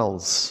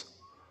funnels.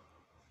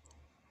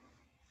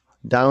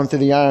 Down through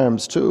the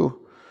arms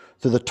too,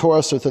 through the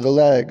torso, through the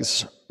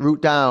legs.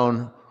 Root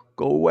down,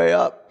 go way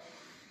up.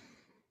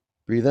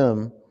 Breathe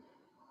in.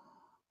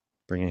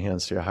 Bring your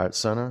hands to your heart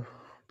center.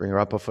 Bring your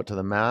upper foot to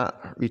the mat.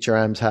 Reach your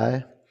arms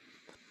high.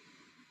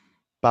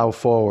 Bow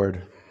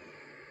forward.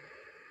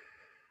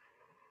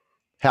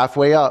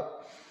 Halfway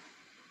up.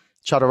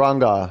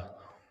 Chaturanga.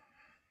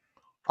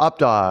 Up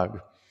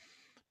dog.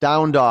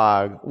 Down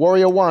dog.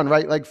 Warrior one,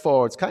 right leg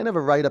forward. It's kind of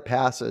a rite of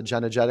passage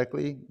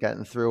energetically,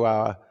 getting through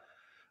our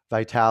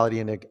Vitality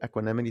and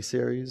Equanimity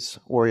series.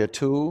 Warrior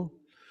two.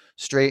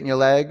 Straighten your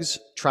legs.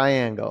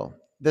 Triangle.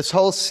 This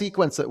whole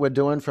sequence that we're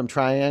doing from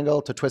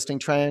triangle to twisting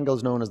triangle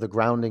is known as the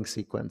grounding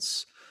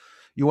sequence.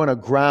 You want to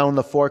ground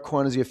the four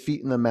corners of your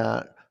feet in the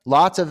mat.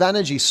 Lots of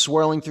energy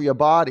swirling through your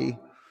body.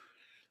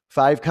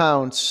 5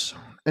 counts.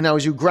 And now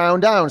as you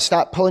ground down,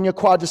 stop pulling your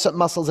quadricep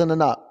muscles in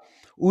and up.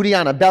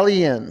 Uddiyana,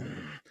 belly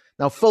in.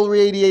 Now full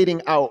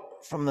radiating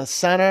out from the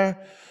center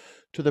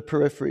to the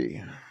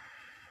periphery.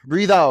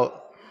 Breathe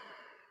out.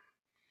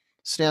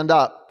 Stand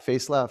up,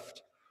 face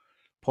left.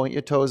 Point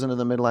your toes into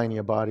the midline of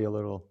your body a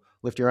little.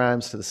 Lift your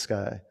arms to the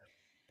sky.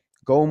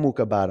 Go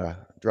Mukha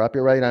Baddha. Drop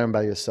your right arm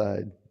by your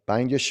side.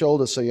 Bind your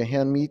shoulders so your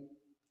hand meet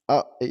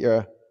up at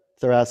your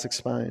thoracic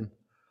spine.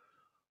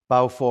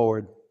 Bow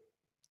forward.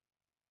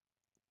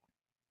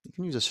 You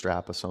can use a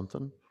strap or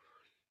something.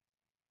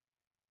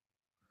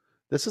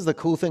 This is the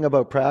cool thing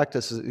about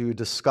practice, is that you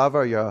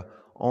discover your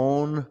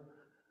own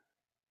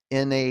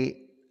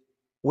innate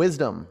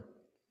wisdom.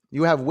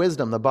 You have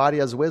wisdom. The body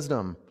has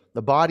wisdom.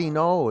 The body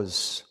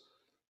knows.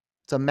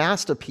 It's a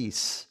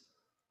masterpiece.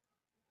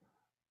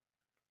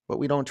 But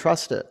we don't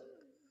trust it.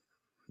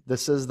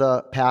 This is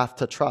the path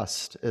to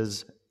trust,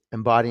 is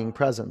embodying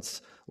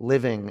presence,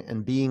 living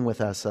and being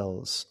with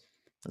ourselves.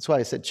 That's why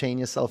I said chain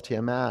yourself to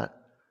your mat.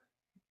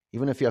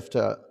 Even if you have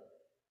to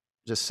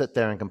just sit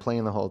there and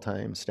complain the whole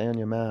time, stay on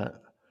your mat.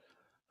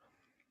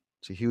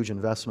 It's a huge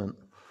investment.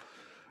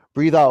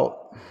 Breathe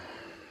out.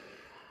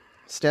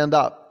 Stand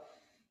up.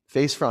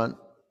 Face front.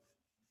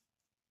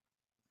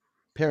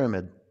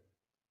 Pyramid.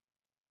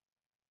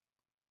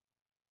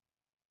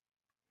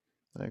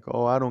 Like,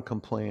 oh, I don't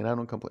complain.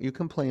 You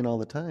complain all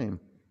the time,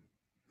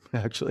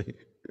 actually.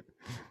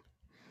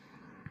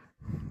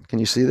 Can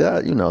you see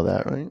that? You know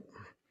that, right?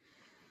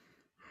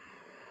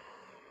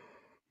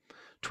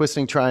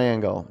 Twisting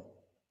triangle.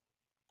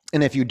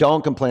 And if you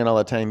don't complain all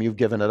the time, you've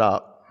given it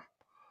up.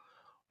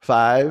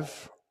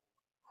 5,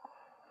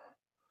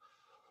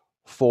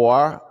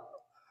 4,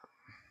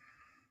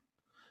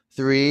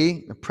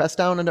 3, press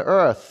down into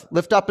earth.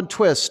 Lift up and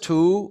twist.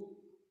 2,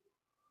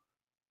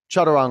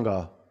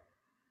 chaturanga.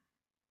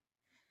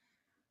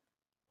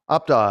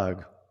 Up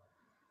dog.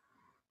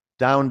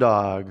 Down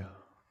dog.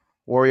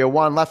 Warrior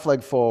one, left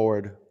leg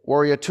forward.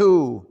 Warrior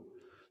two,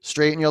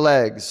 straighten your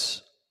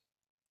legs.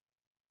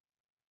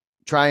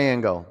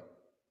 Triangle.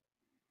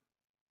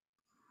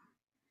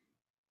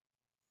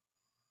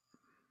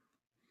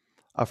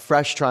 A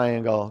fresh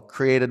triangle,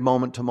 created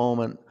moment to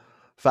moment.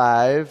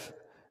 5,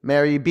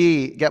 Mary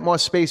B, get more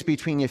space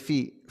between your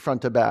feet,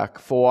 front to back.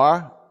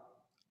 4,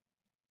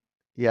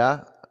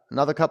 yeah,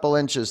 another couple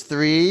inches.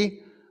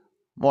 3,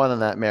 more than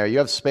that, Mary, you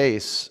have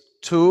space.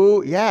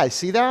 2, yeah, I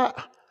see that.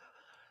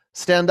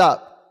 Stand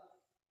up.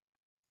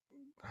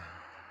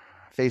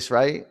 Face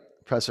right,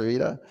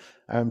 Prasarita,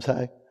 arms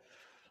high.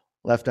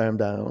 Left arm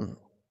down.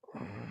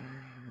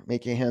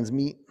 Make your hands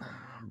meet.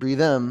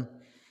 Breathe in.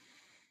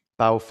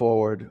 Bow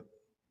forward.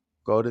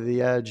 Go to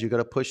the edge. You got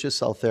to push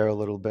yourself there a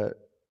little bit.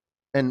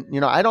 And,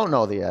 I don't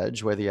know the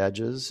edge, where the edge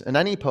is. In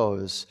any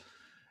pose,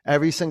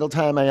 every single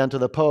time I enter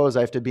the pose,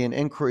 I have to be in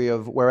inquiry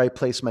of where I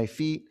place my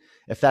feet.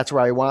 If that's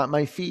where I want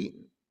my feet,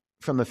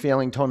 from the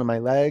feeling tone of my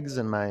legs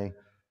and my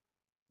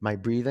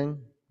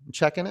breathing, I'm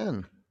checking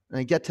in. And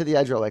I get to the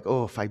edge, I'm like,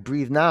 oh, if I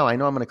breathe now, I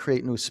know I'm going to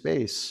create new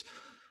space,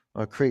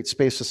 or create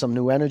space for some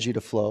new energy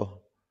to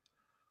flow.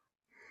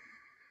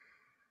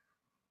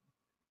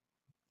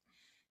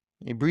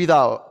 You breathe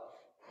out.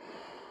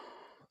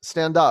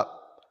 Stand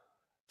up.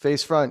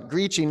 Face front.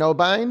 Griechi, no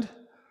bind.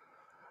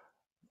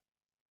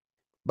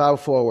 Bow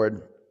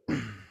forward.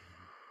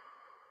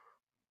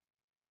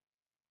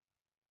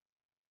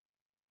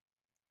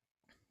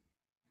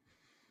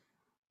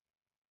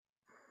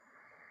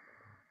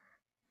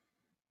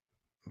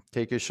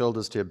 Take your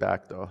shoulders to your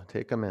back, though.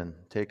 Take them in.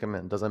 Take them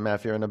in. Doesn't matter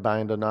if you're in a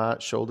bind or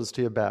not. Shoulders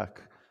to your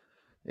back.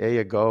 There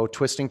you go.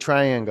 Twisting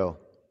triangle.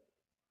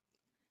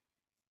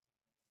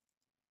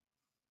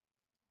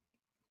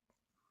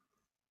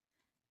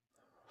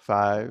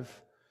 Five.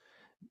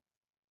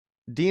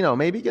 Dino,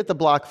 maybe get the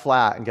block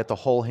flat and get the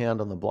whole hand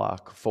on the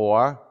block.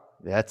 Four.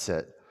 That's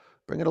it.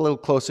 Bring it a little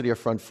closer to your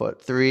front foot.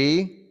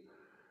 Three.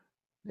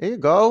 There you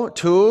go.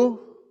 Two.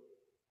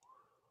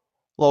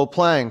 Low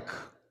plank.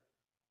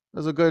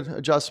 There's a good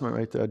adjustment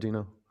right there,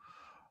 Dino.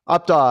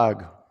 Up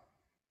dog.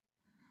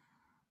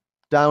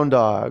 Down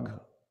dog.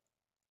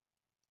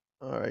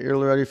 All right, you're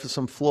ready for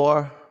some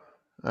floor?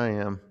 I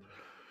am.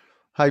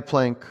 High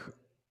plank.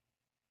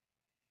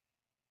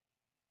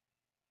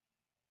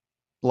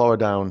 Lower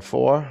down.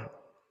 4,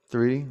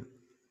 3,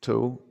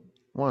 2,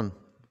 1.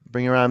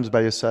 Bring your arms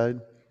by your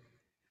side.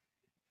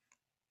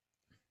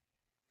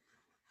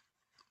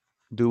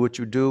 Do what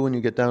you do when you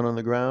get down on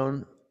the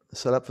ground.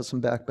 Set up for some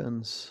back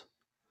bends.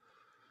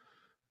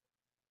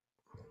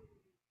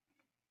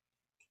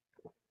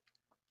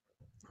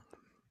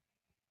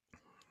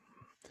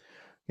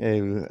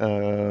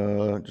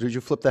 Okay, did you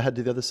flip the head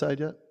to the other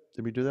side yet?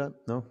 Did we do that?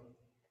 No?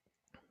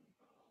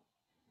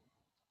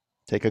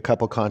 Take a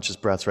couple conscious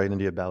breaths right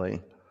into your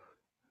belly.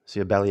 So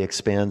your belly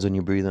expands when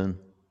you breathe in.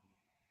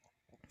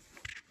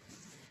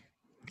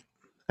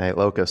 All right,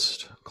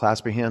 locust.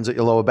 Clasp your hands at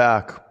your lower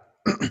back.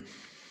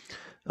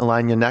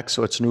 Align your neck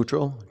so it's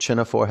neutral. Chin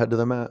or forehead to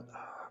the mat.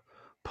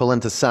 Pull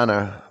into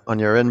center. On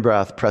your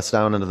in-breath, press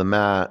down into the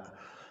mat.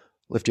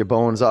 Lift your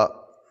bones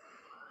up.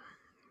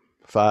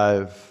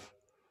 5,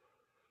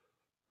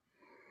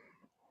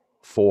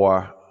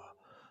 4.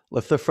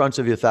 Lift the fronts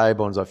of your thigh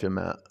bones off your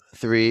mat.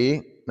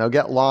 3. Now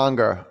get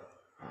longer.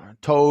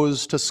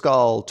 Toes to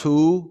skull.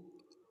 2.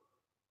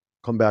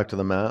 Come back to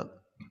the mat.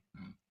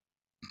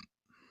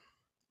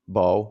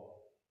 Bow.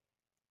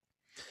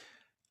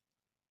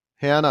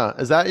 Hannah,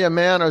 is that your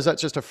man or is that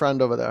just a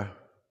friend over there?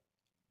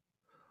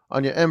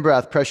 On your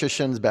in-breath, press your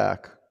shins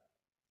back.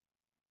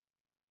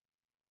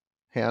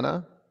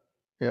 Hannah?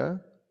 Yeah?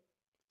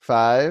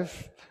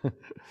 5,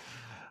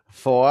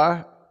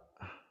 4,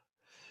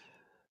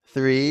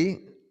 3,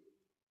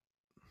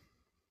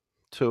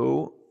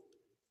 2,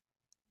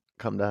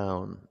 come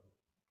down.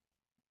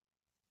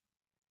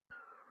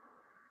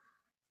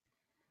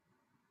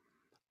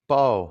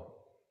 Bow.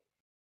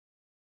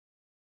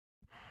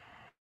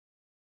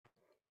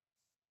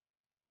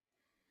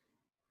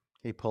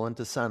 Okay, pull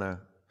into center.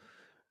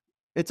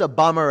 It's a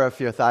bummer if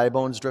your thigh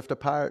bones drift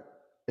apart.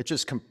 It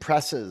just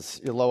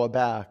compresses your lower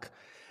back.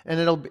 And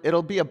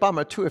it'll be a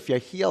bummer too if your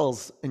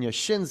heels and your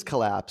shins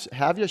collapse.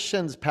 Have your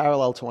shins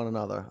parallel to one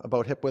another,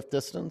 about hip width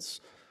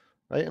distance,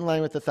 right in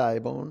line with the thigh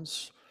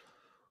bones.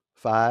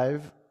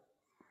 5,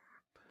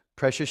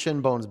 press your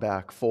shin bones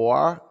back.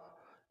 4,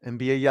 and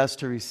be a yes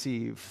to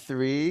receive.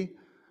 3,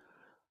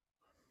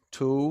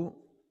 2,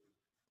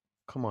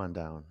 come on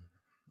down.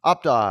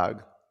 Up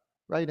dog,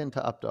 right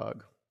into up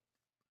dog.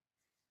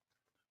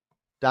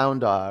 Down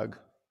dog.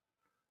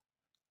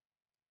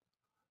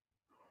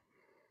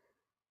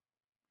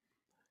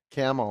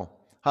 Camel.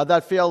 How'd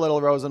that feel,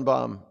 little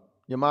Rosenbaum?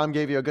 Your mom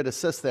gave you a good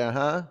assist there,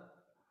 huh?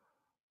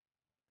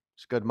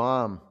 It's a good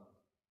mom.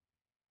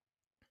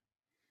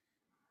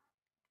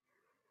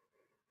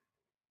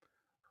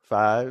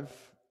 5,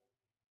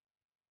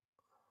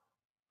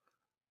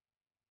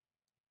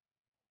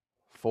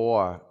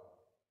 4.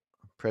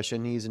 Press your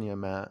knees into your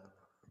mat.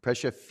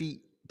 Press your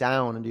feet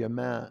down into your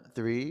mat.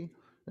 3,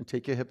 and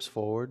take your hips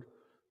forward.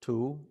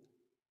 2,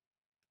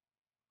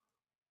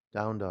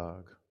 down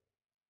dog.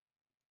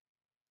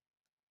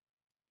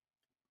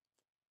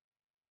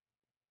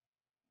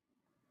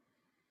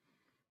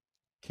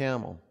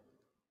 Camel.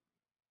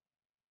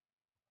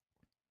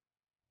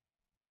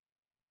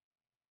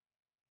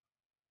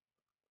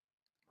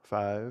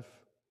 5,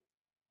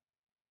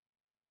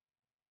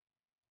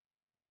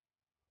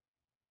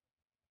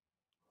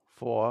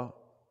 4.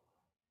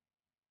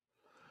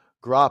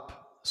 Grop.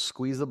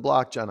 Squeeze the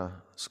block,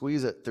 Jenna.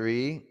 Squeeze it.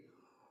 3,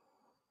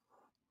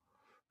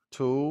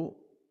 2,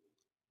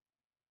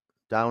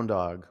 down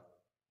dog.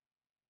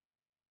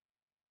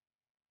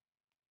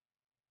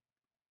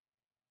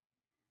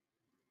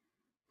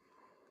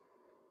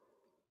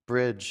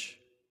 Bridge.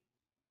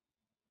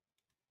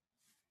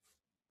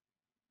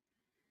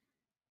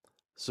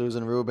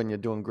 Susan Rubin, you're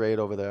doing great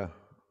over there.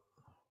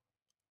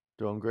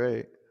 Doing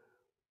great.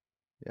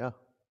 Yeah.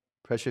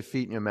 Press your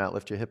feet in your mat.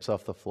 Lift your hips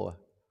off the floor.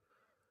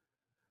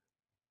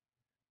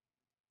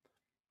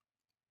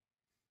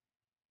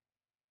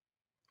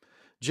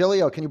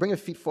 Gilio, can you bring your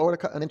feet forward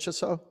an inch or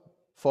so?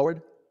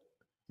 Forward.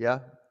 Yeah.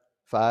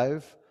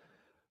 5.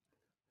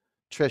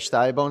 Trish,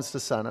 thigh bones to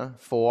center.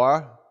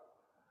 4.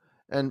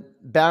 And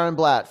Baron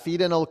Blatt,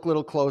 feet in a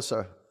little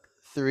closer.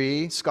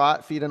 3.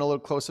 Scott, feet in a little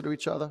closer to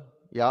each other.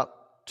 Yep.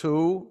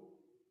 2.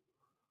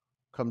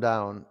 Come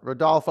down.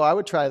 Rodolfo, I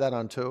would try that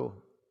on 2.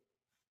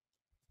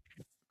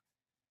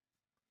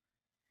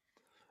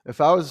 If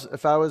I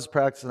was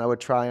practicing, I would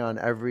try on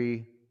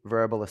every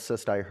verbal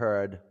assist I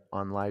heard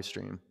on live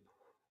stream.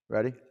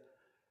 Ready?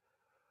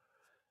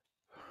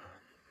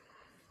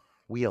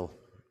 Wheel.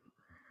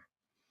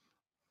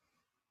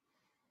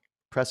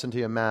 Press into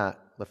your mat.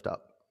 Lift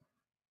up.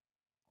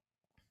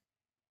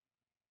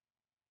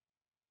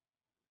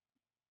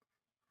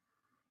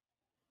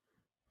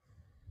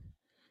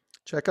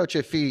 Check out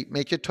your feet.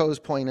 Make your toes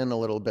point in a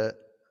little bit,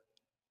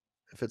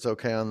 if it's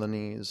okay on the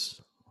knees.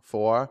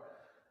 4,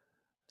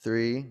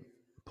 3,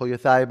 pull your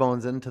thigh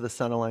bones into the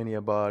center line of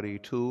your body.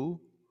 2,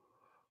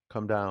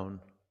 come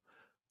down.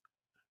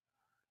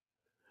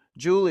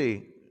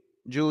 Julie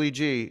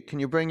G, can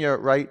you bring your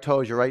right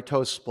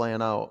toes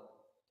splaying out?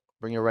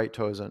 Bring your right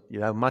toes in.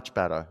 You have much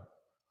better.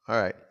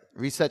 All right.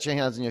 Reset your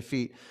hands and your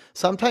feet.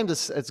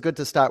 Sometimes it's good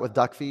to start with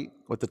duck feet,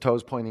 with the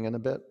toes pointing in a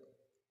bit.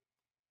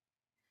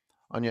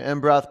 On your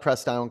in-breath,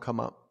 press down, come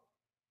up.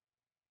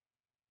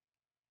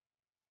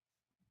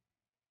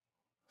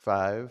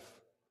 5,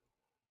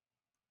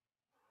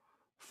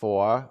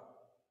 4,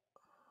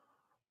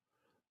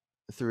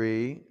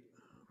 3,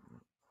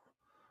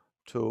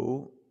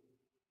 2.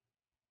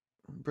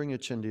 Bring your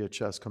chin to your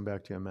chest, come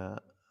back to your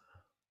mat.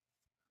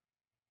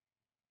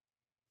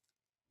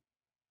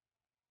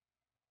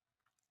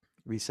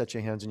 Reset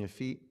your hands and your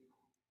feet.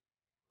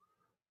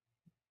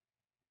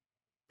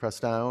 Press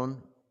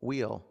down,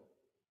 wheel.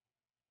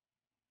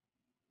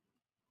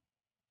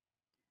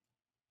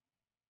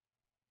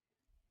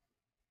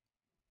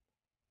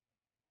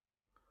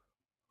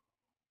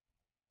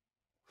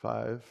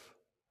 5.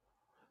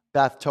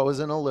 Beth, toes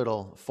in a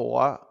little.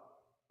 4.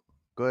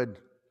 Good.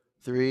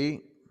 3,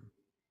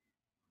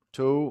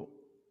 2.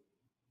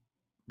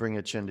 Bring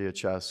your chin to your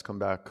chest. Come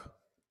back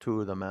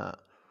to the mat.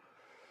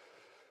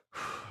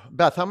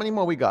 Beth, how many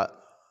more we got?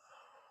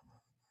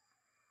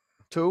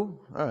 2?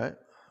 All right.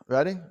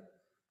 Ready?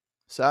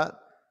 Set.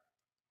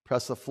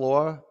 Press the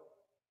floor.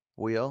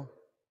 Wheel.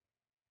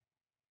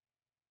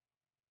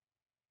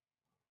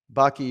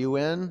 Bucky, you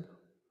in?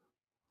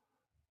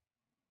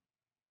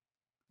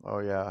 Oh,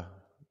 yeah.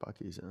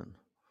 Bucky's in.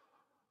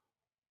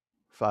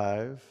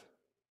 5,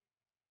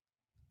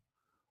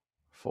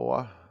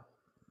 4.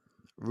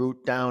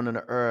 Root down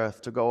into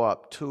earth to go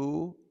up.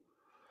 2.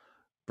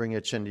 Bring your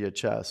chin to your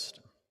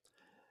chest.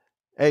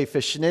 Hey, for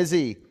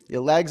Schnizzy,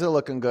 your legs are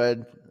looking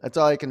good. That's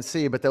all I can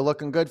see, but they're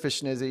looking good for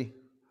Schnizzy.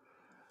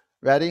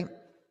 Ready?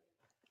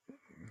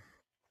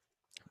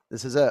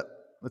 This is it.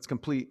 Let's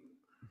complete.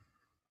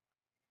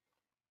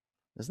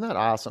 Isn't that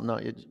awesome? No,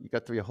 you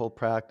got through your whole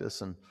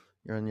practice and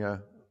you're in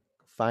your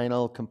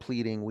final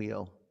completing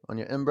wheel. On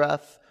your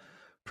in-breath,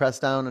 press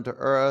down into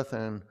earth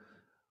and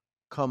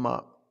come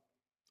up.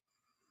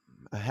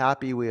 A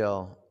happy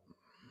wheel.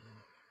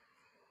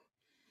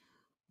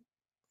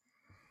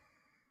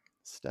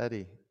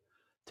 Steady.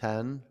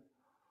 10,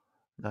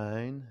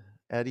 9,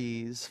 at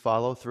ease.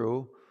 Follow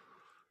through.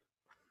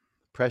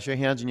 Press your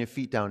hands and your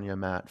feet down on your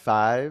mat.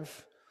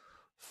 5,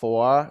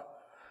 4,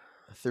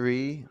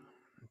 3,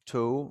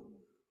 2.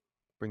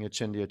 Bring your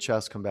chin to your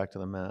chest. Come back to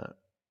the mat.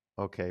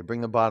 Okay,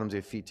 bring the bottoms of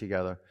your feet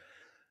together.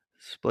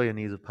 Splay your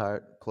knees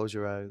apart. Close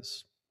your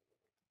eyes.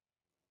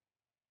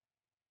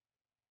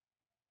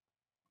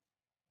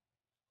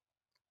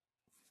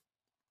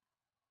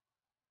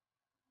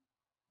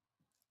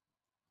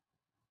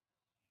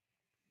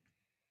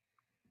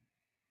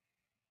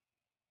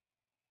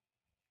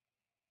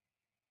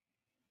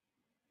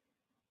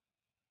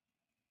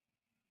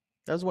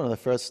 That was one of the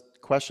first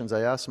questions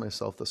I asked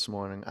myself this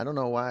morning. I don't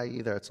know why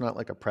either. It's not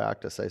like a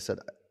practice. I said,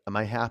 am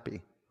I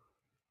happy?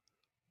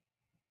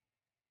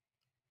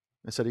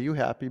 I said, are you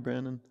happy,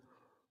 Brandon?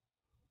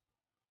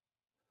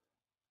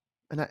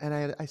 And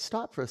I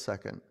stopped for a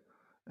second.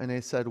 And I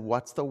said,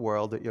 what's the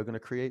world that you're going to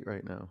create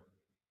right now?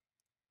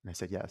 And I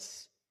said,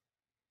 yes.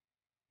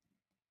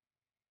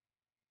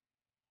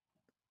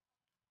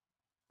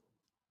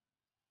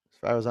 As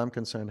far as I'm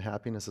concerned,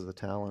 happiness is a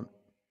talent.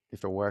 You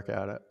have to work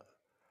at it.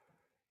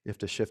 You have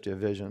to shift your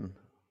vision.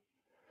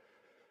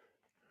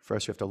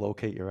 First, you have to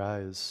locate your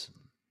eyes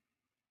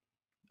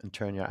and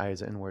turn your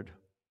eyes inward.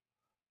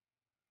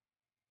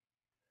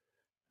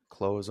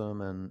 Close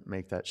them and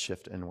make that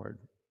shift inward.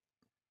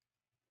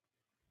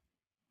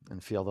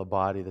 And feel the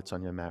body that's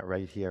on your mat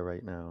right here,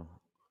 right now.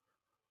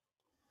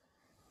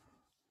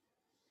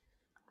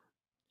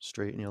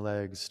 Straighten your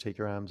legs, take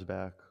your arms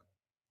back.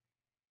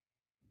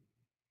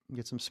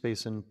 Get some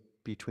space in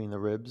between the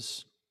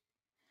ribs.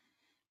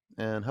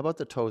 And how about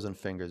the toes and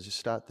fingers? You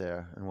start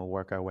there and we'll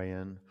work our way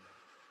in.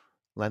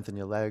 Lengthen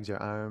your legs,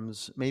 your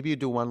arms. Maybe you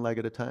do one leg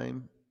at a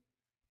time.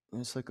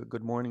 It's like a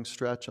good morning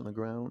stretch on the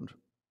ground.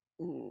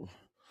 Ooh.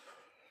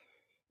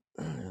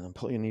 And then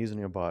pull your knees in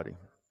your body.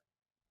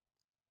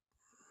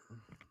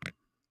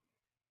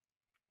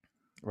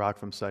 Rock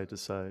from side to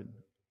side.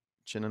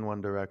 Chin in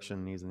one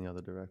direction, knees in the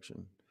other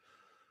direction.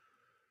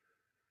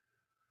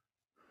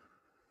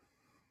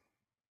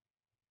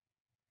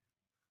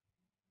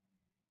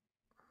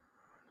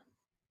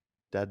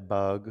 dead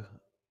bug.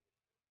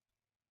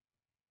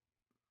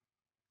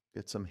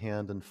 Get some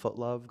hand and foot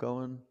love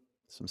going,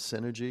 some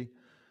synergy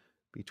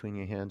between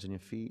your hands and your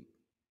feet.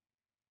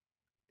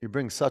 You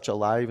bring such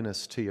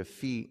aliveness to your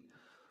feet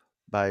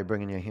by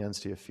bringing your hands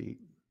to your feet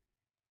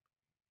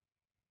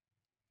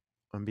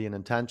and being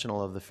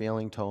intentional of the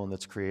feeling tone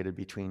that's created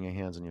between your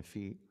hands and your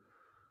feet.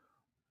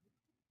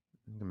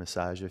 You can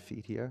massage your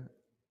feet here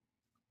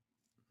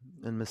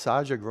and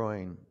massage your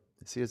groin.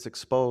 See, it's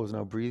exposed.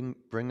 Now bring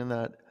in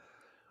that,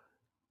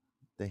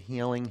 the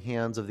healing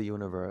hands of the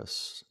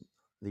universe,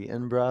 the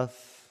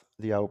in-breath,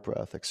 the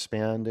out-breath,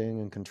 expanding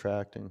and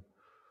contracting.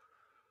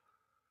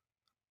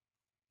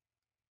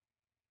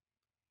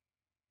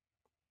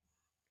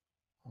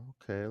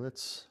 Okay,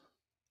 let's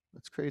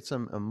create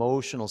some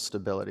emotional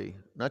stability,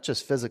 not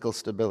just physical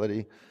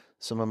stability,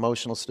 some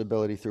emotional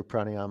stability through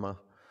pranayama.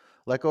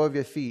 Let go of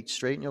your feet,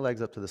 straighten your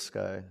legs up to the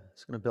sky.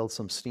 It's going to build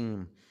some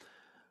steam.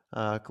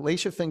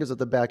 Lace your fingers at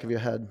the back of your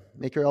head.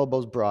 Make your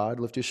elbows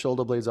broad. Lift your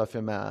shoulder blades off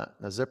your mat.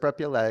 Now zipper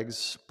up your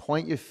legs.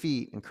 Point your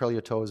feet and curl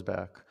your toes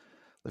back.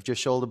 Lift your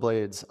shoulder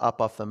blades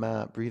up off the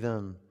mat. Breathe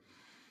in.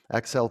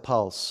 Exhale,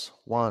 pulse.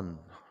 1,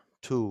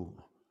 2,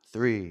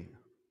 3,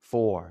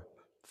 4,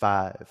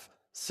 5,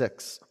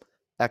 6.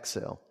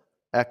 Exhale.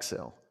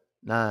 Exhale.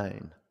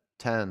 9,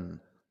 10.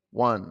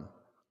 1,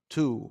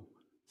 2,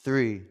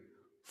 3,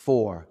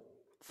 4,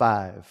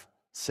 5,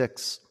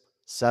 6,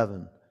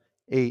 7,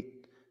 8.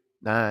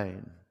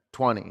 9,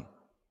 20,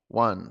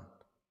 1,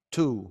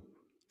 2,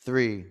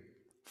 3,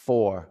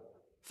 4,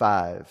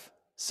 5,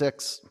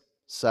 6,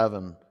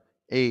 7,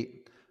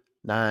 8,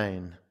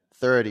 9,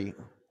 30,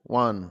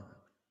 1,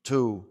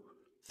 2,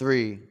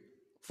 3,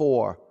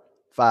 4,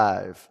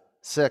 5,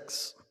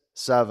 6,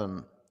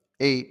 7,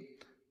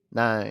 8,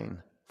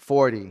 9,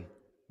 40,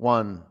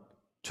 1,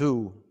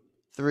 2,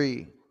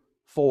 3,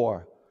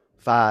 4,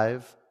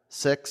 5,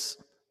 6,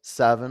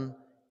 7,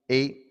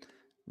 8,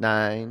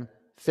 9,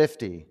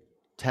 50.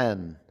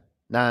 10,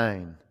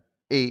 9,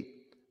 8,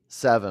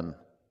 7,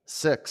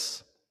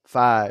 6,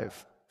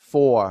 5,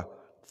 4,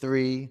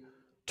 3,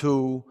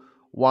 2,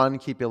 1.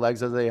 Keep your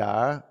legs as they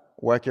are.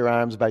 Work your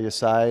arms by your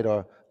side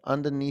or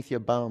underneath your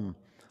bum.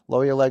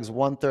 Lower your legs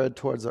 1/3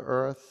 towards the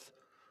earth,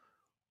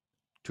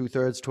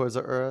 2/3 towards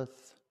the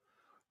earth.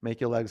 Make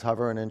your legs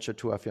hover an inch or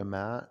two off your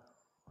mat.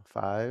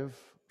 5,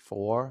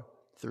 4,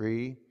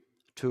 3,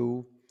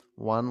 2,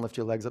 1. Lift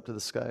your legs up to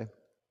the sky.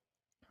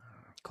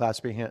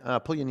 Clasp your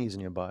hand. Pull your knees in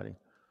your body.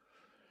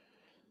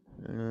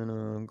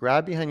 And,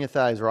 grab behind your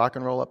thighs, rock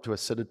and roll up to a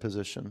seated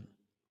position.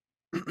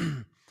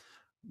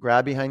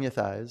 Grab behind your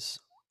thighs.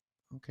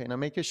 Okay, now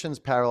make your shins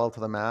parallel to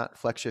the mat.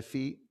 Flex your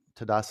feet,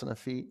 Tadasana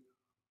feet.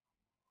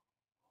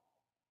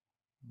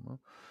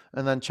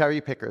 And then cherry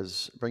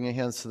pickers. Bring your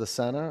hands to the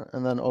center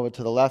and then over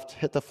to the left,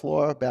 hit the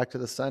floor, back to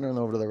the center and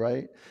over to the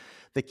right.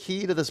 The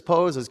key to this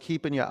pose is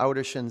keeping your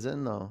outer shins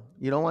in though.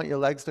 You don't want your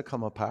legs to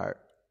come apart.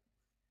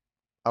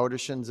 Outer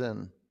shins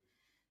in.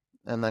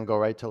 And then go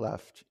right to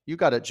left. You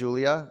got it,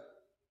 Julia.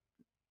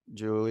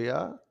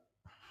 Julia.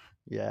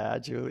 Yeah,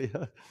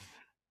 Julia.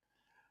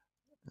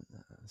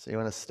 So you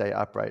want to stay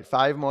upright.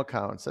 5 more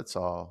counts. That's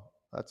all.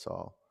 That's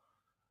all.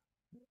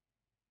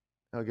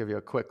 I'll give you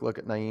a quick look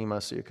at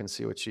Naima so you can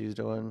see what she's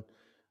doing.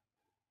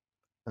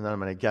 And then I'm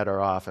going to get her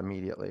off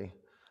immediately.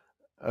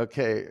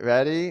 Okay,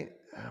 ready?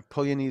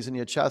 Pull your knees in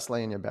your chest,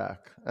 lay on your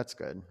back. That's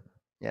good.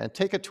 Yeah, and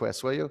take a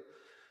twist, will you?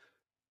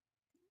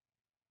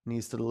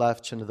 Knees to the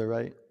left, chin to the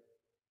right.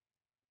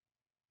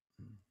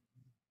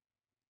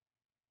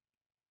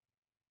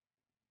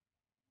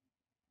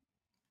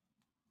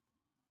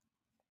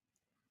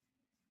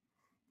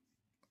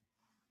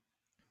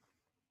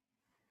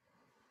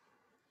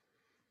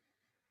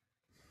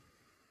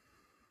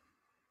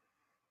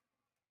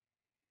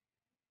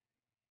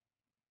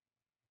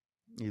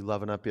 You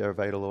loving up your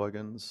vital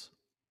organs?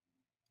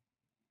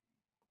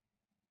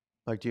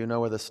 Like, do you know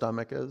where the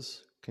stomach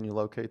is? Can you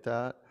locate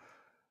that?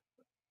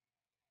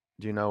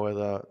 Do you know where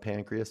the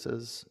pancreas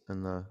is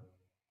and the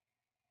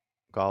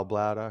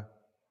gallbladder?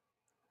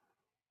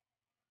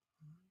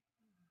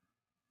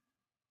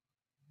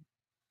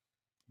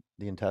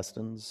 The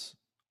intestines?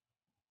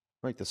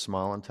 Like the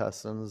small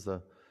intestines,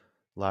 the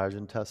large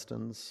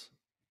intestines.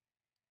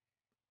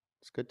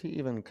 It's good to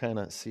even kind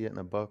of see it in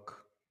a book.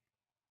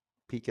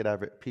 Peek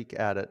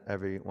at it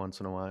every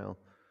once in a while.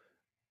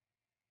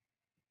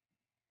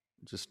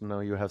 Just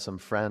know you have some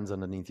friends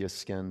underneath your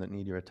skin that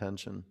need your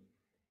attention.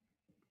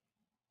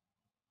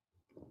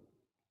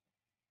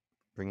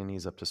 Bring your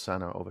knees up to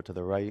center, over to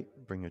the right.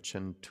 Bring your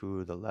chin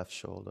to the left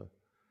shoulder.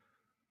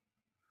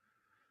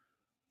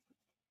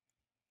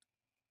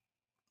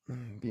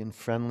 Being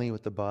friendly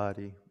with the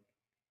body.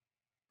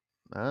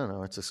 I don't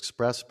know, it's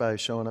expressed by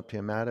showing up to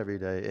your mat every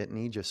day. It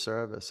needs your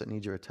service. It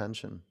needs your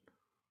attention.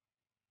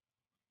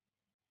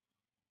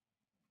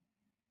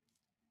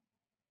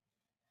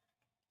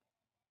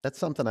 That's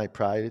something I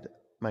pride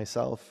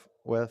myself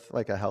with,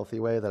 like a healthy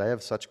way, that I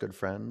have such good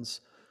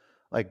friends,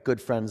 like good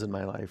friends in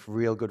my life,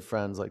 real good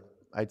friends. Like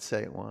I'd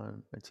say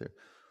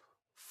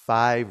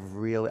 5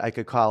 really, I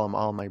could call them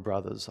all my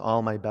brothers,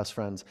 all my best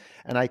friends.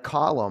 And I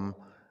call them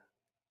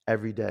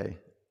every day,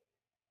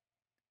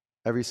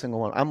 every single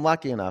one. I'm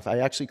lucky enough. I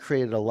actually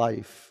created a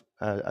life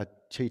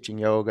teaching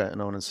yoga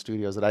and owning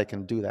studios that I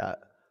can do that.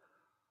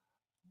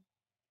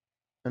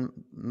 And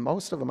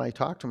most of them, I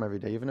talk to them every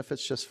day, even if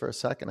it's just for a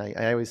second.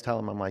 I always tell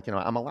them, I'm like,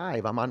 I'm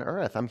alive. I'm on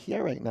earth. I'm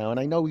here right now. And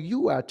I know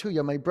you are too.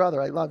 You're my brother.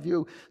 I love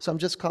you. So I'm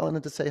just calling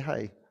in to say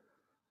hi.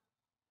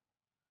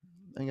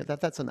 And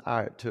that's an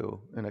art too.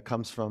 And it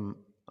comes from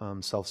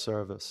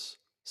self-service,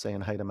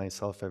 saying hi to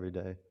myself every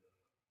day.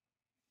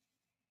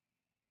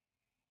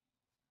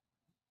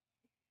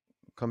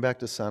 Come back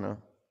to center.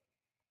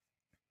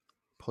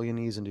 Pull your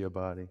knees into your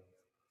body.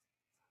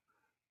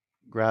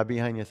 Grab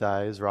behind your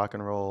thighs. Rock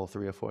and roll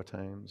 3 or 4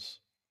 times.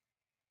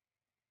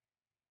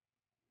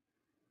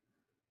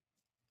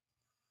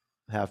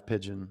 Half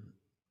pigeon.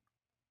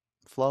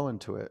 Flow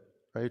into it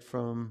right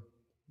from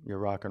your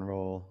rock and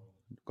roll.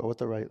 Go with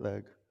the right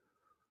leg.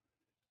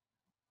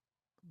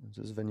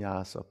 This is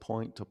vinyasa,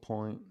 point to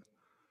point.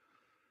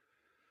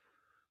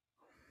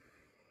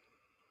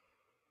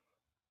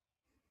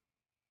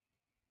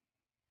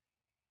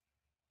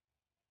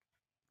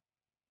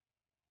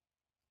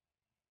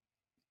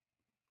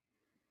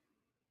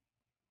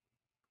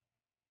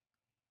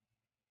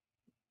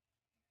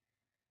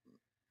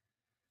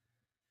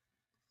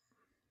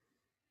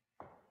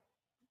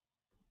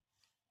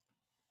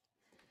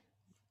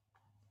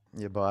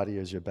 Your body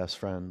is your best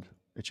friend.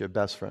 It's your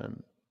best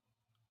friend.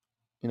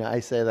 I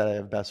say that I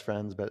have best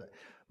friends, but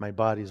my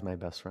body's my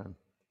best friend.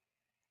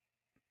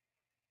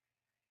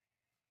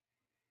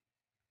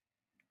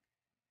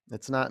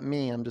 It's not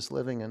me, I'm just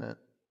living in it.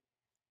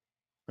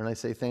 And I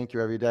say thank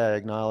you every day. I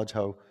acknowledge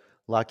how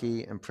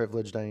lucky and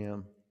privileged I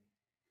am.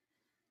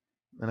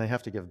 And I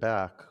have to give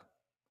back.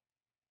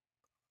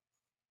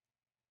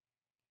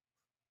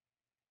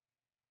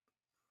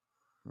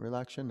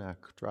 Relax your neck,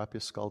 drop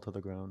your skull to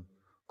the ground,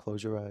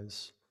 close your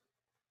eyes,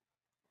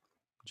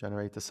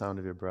 generate the sound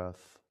of your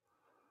breath,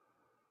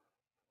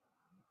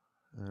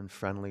 and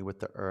friendly with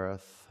the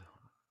earth.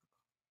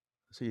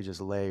 So you just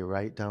lay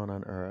right down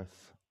on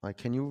earth. Like,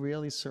 can you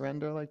really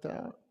surrender like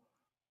that?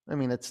 I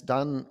mean, it's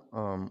done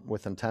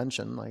with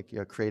intention, like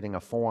you're creating a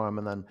form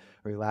and then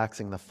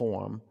relaxing the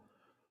form,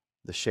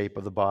 the shape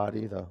of the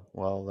body, the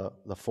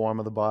form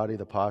of the body,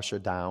 the posture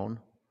down,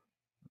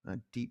 a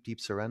deep, deep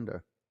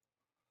surrender.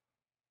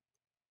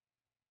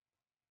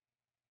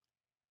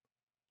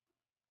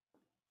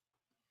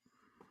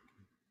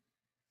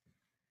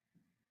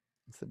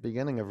 It's the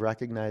beginning of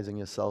recognizing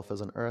yourself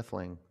as an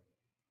earthling,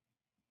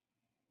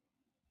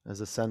 as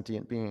a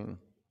sentient being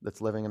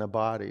that's living in a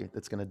body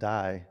that's going to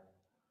die,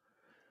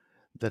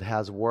 that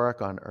has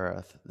work on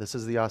earth. This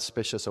is the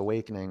auspicious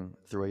awakening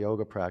through a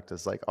yoga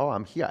practice. Like, oh,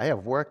 I'm here. I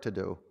have work to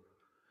do.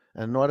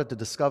 And in order to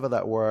discover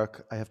that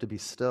work, I have to be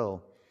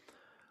still.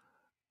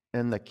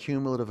 And the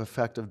cumulative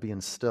effect of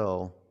being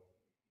still,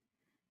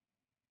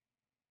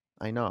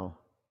 I know.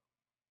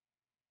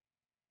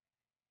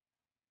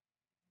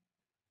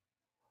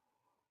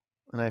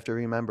 And I have to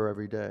remember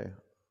every day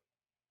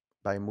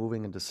by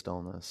moving into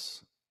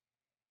stillness,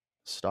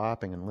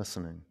 stopping and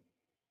listening.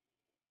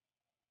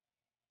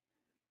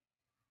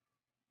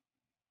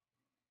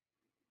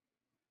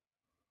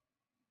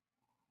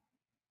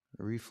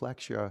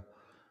 Reflex your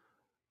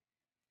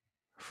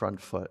front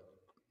foot.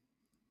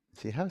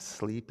 See how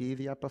sleepy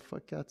the upper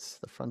foot gets,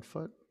 the front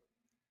foot?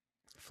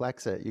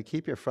 Flex it. You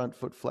keep your front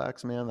foot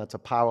flexed, man. That's a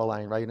power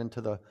line right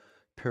into the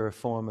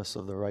piriformis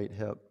of the right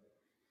hip.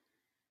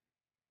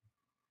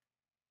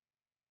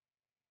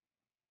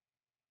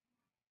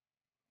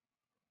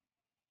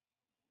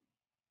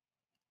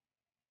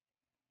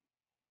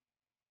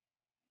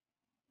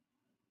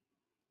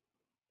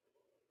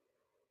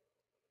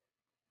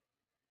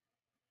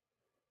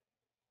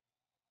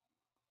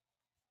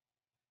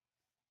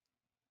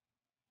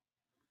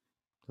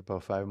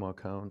 About 5 more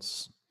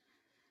counts.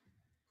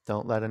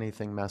 Don't let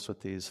anything mess with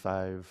these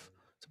 5.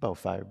 It's about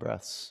 5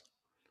 breaths.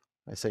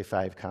 I say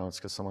 5 counts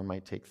because someone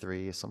might take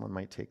 3, someone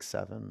might take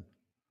 7.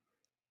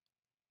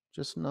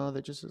 Just know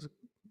that just is a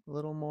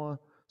little more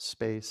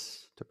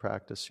space to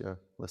practice your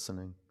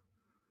listening.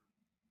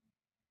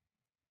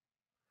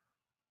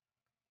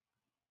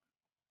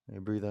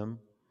 You breathe in,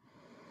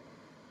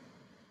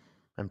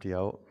 empty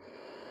out.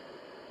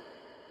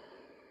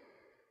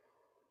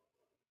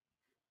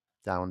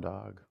 Down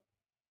dog.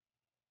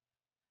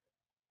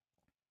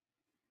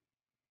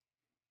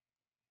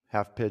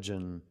 Half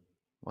pigeon,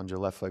 lunge your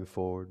left leg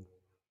forward.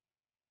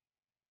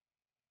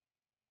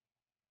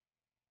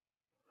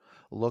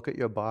 Look at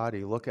your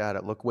body, look at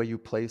it, look where you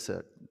place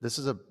it. This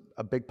is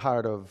a big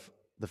part of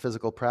the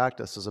physical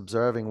practice, is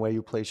observing where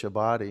you place your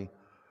body.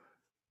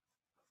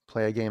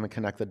 Play a game and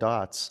connect the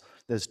dots.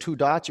 There's 2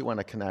 dots you want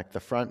to connect, the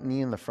front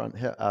knee and the front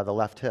hip, the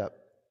left hip.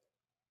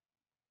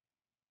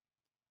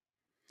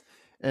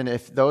 And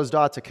if those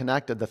dots are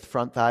connected, the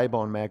front thigh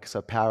bone makes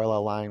a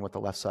parallel line with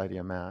the left side of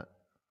your mat.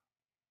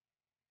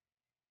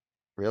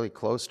 really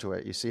close to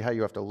it. You see how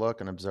you have to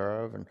look and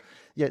observe, and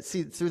yet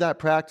see through that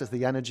practice,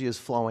 the energy is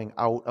flowing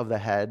out of the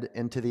head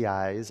into the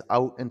eyes,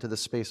 out into the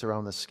space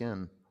around the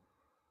skin.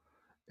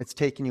 It's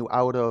taking you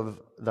out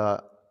of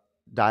the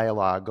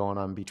dialogue going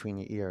on between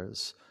your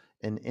ears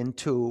and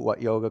into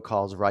what yoga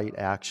calls right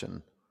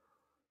action.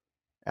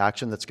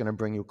 Action that's going to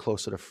bring you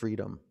closer to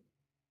freedom.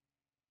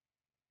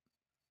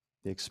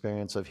 The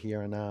experience of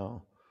here and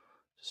now.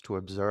 Just to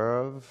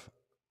observe.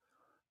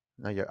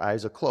 Now your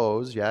eyes are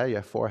closed, yeah,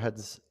 your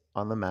forehead's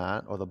on the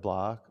mat or the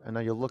block, and now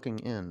you're looking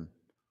in.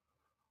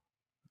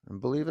 And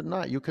believe it or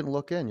not, you can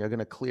look in. You're going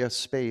to clear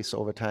space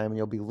over time, and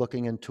you'll be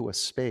looking into a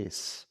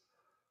space.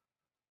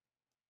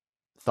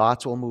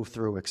 Thoughts will move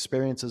through,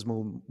 experiences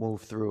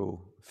move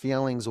through,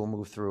 feelings will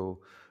move through,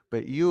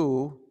 but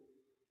you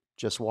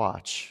just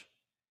watch.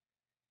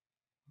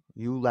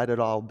 You let it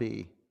all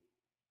be.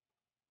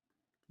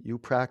 You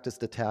practice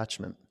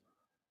detachment.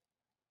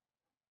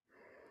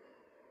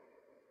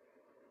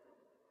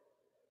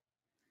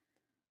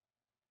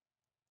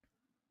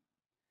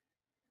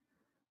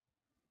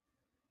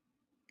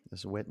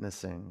 This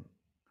witnessing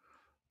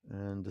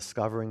and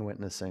discovering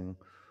witnessing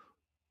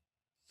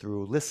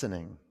through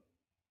listening.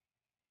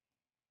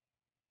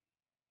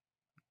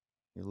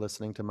 You're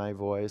listening to my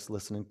voice,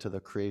 listening to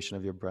the creation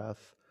of your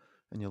breath,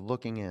 and you're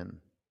looking in.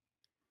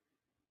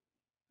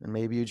 And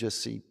maybe you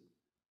just see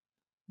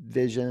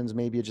visions,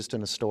 maybe you're just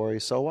in a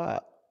story. So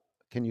what?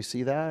 Can you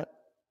see that?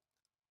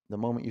 The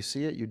moment you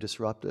see it, you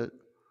disrupt it.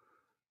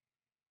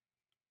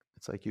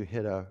 It's like you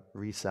hit a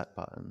reset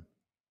button.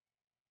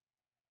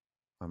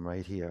 I'm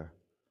right here.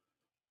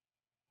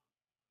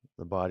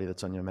 The body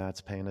that's on your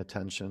mat's paying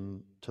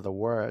attention to the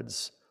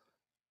words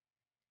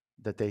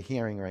that they're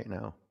hearing right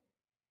now.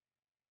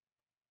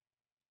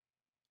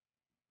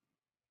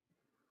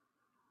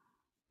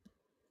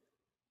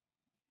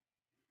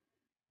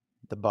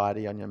 The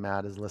body on your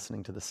mat is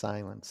listening to the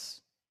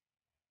silence.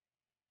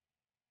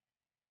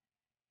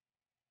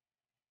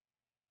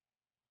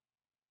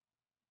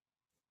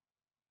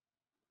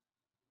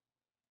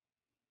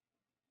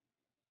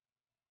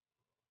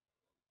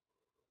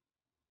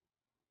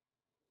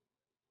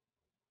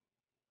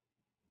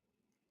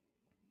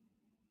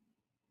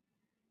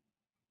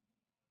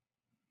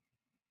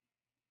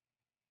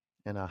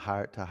 In a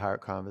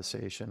heart-to-heart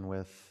conversation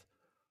with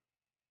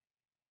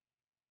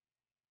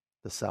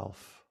the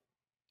self.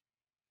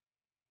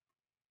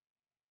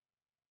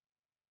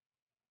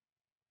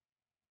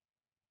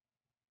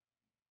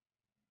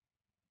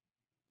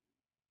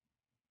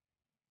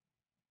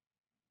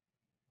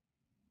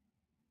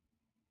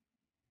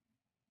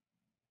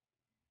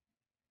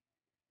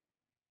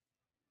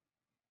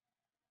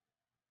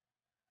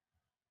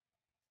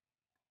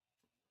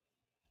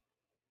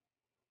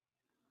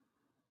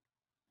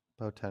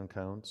 About 10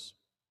 counts.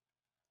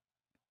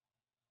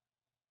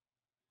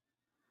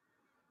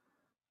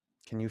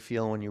 Can you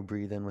feel when you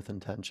breathe in with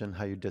intention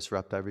how you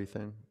disrupt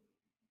everything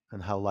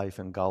and how life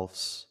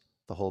engulfs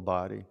the whole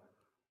body?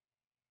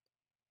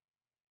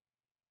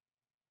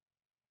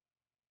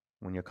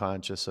 When you're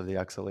conscious of the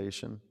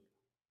exhalation,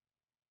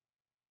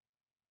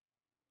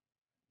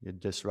 you're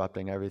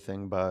disrupting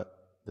everything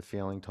but the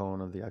feeling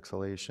tone of the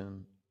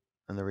exhalation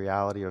and the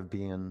reality of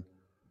being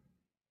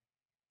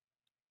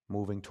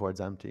moving towards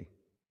empty.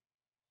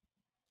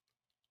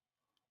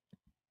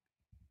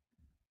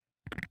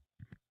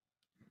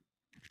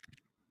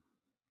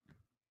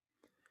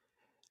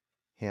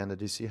 Hannah,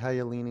 do you see how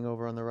you're leaning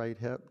over on the right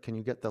hip? Can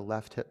you get the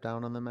left hip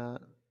down on the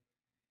mat?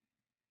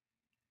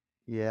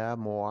 Yeah,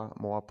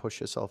 more. Push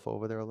yourself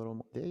over there a little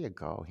more. There you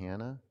go,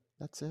 Hannah.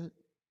 That's it.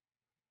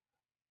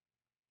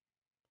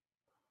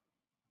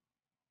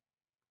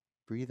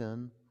 Breathe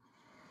in.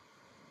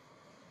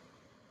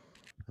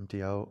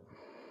 Empty out.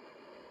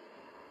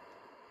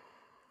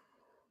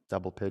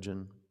 Double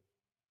pigeon.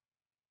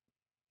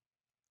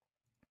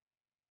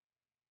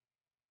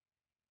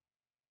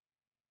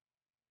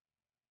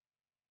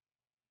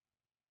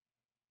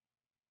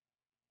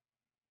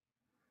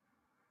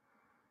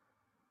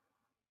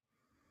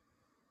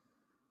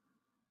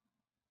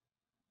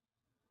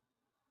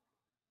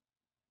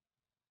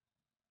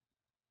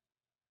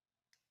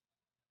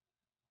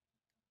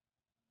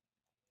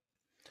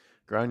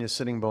 Ground your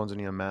sitting bones in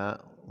your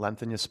mat.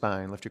 Lengthen your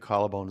spine. Lift your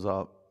collarbones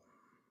up.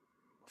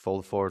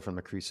 Fold forward from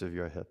the crease of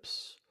your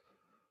hips.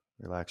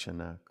 Relax your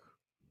neck.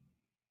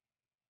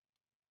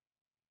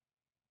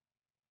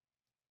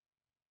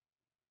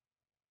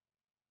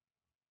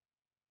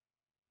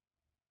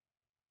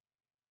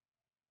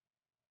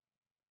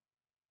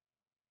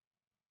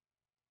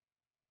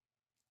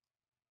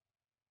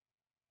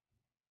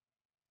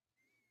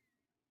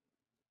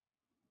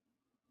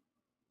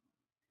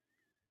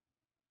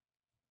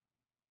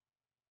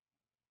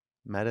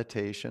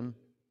 Meditation,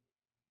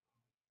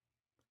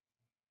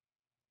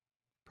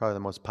 probably the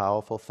most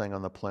powerful thing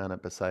on the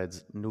planet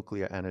besides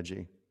nuclear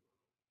energy.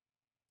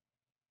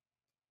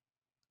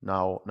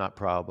 No, not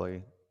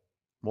probably.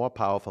 More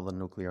powerful than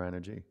nuclear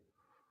energy.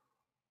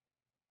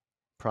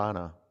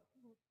 Prana.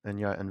 And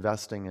you're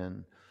investing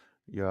in,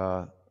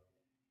 you're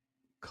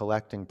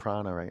collecting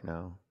prana right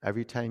now.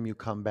 Every time you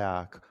come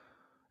back,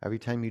 every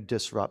time you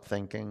disrupt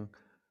thinking,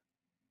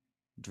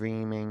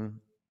 dreaming,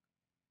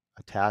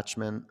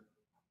 attachment,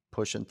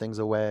 pushing things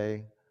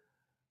away,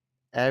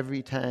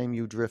 every time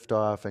you drift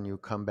off and you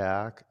come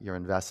back, you're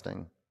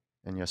investing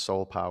in your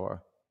soul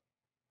power,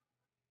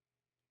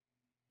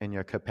 in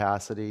your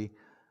capacity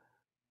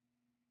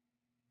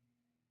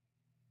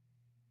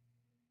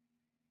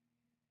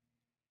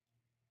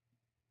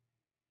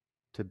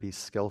to be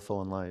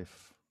skillful in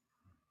life.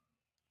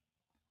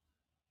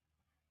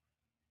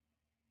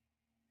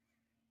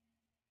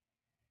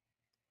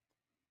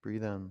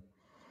 Breathe in.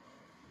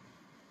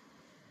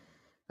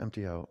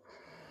 Empty out.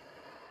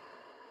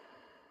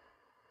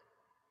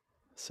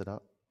 Sit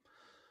up.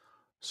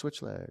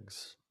 Switch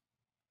legs.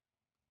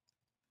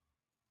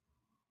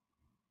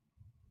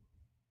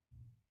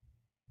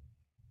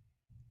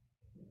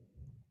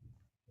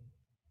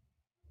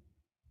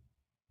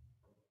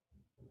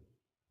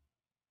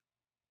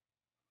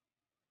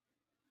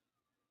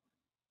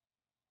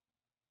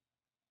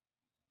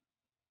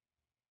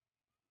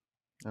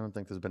 I don't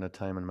think there's been a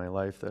time in my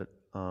life that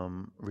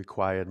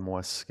required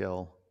more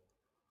skill,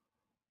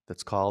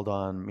 that's called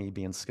on me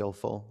being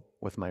skillful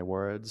with my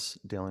words,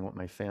 dealing with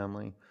my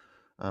family,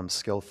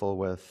 skillful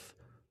with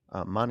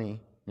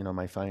money,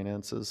 my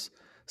finances,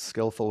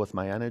 skillful with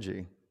my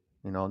energy,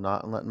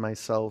 not letting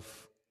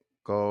myself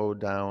go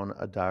down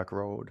a dark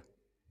road.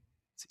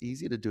 It's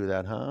easy to do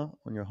that, huh?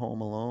 When you're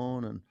home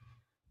alone and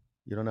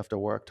you don't have to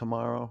work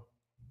tomorrow.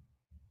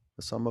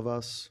 For some of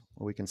us,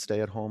 we can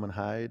stay at home and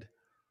hide,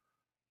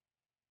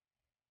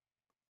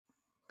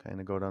 kind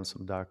of go down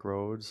some dark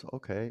roads.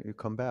 Okay, you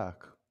come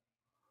back.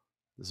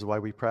 This is why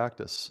we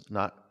practice,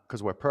 not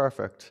because we're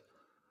perfect,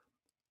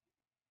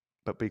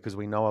 but because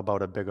we know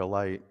about a bigger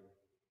light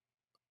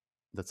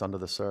that's under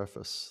the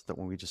surface, that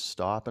when we just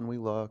stop and we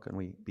look and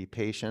we be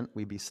patient,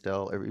 we be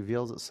still, it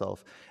reveals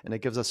itself and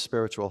it gives us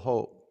spiritual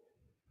hope.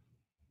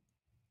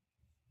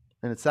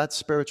 And it's that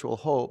spiritual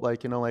hope,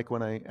 like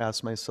when I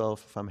ask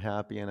myself if I'm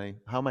happy and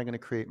how am I going to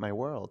create my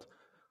world?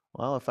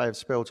 Well, if I have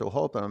spiritual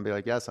hope, then I'm going to be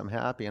like, yes, I'm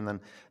happy. And then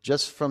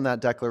just from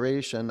that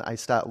declaration, I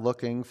start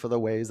looking for the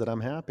ways that I'm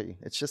happy.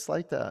 It's just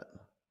like that.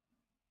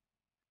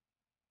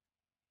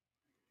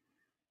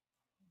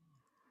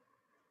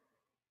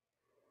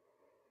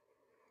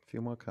 A few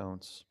more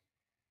counts.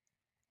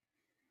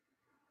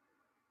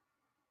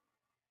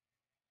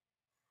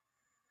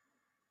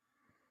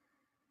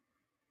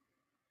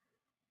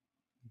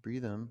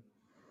 Breathe in.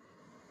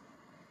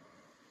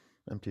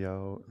 Empty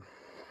out.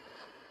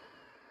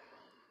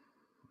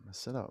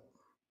 Sit up.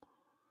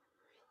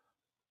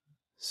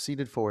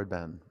 Seated forward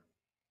bend.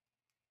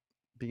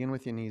 Begin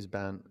with your knees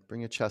bent.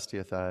 Bring your chest to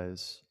your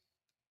thighs.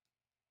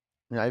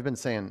 I've been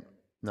saying,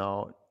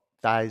 no,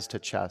 thighs to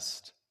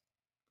chest.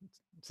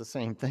 It's the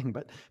same thing,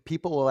 but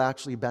people will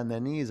actually bend their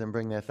knees and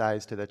bring their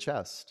thighs to their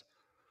chest.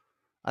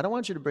 I don't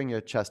want you to bring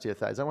your chest to your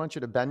thighs. I want you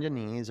to bend your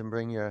knees and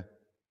bring your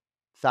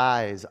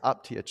thighs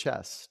up to your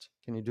chest.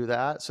 Can you do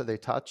that so they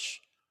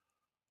touch?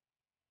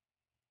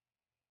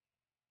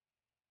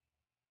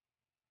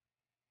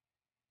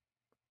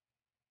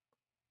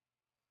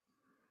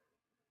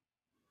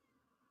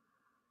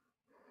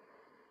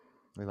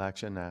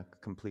 Relax your neck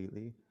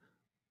completely.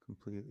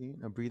 Completely.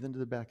 Now breathe into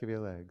the back of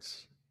your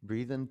legs.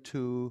 Breathe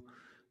into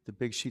the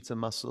big sheets of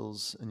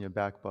muscles in your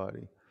back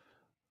body.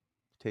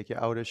 Take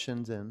your outer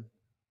shins in.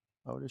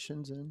 Outer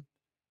shins in.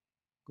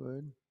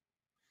 Good.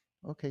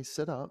 Okay,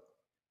 sit up.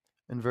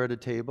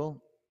 Inverted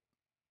table.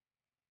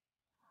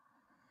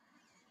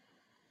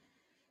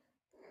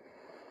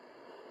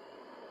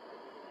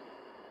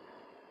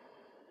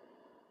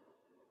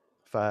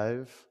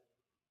 5,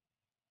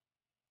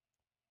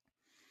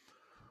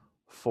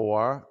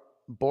 4.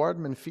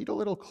 Boardman, feet a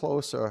little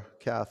closer,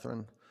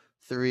 Catherine.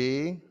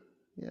 3.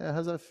 Yeah,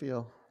 how's that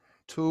feel?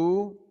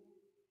 2.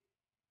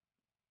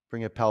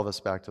 Bring your pelvis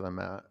back to the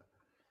mat.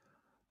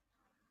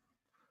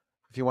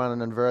 If you want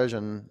an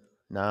inversion,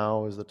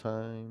 now is the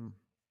time.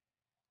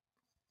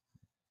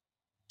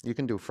 You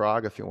can do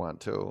frog if you want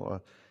to,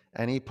 or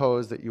any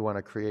pose that you want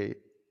to create.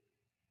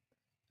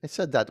 I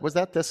said that. Was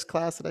that this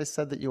class that I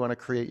said that you want to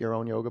create your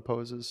own yoga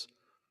poses?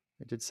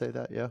 I did say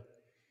that, yeah?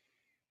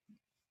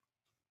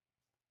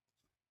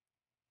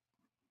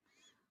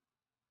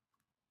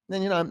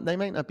 Then, they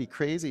might not be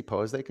crazy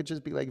pose. They could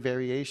just be like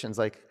variations,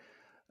 like,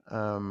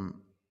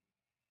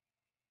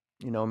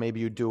 maybe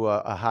you do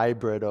a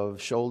hybrid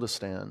of shoulder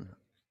stand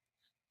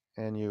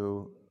and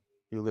you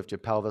lift your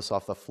pelvis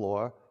off the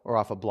floor or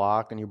off a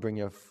block and you bring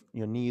your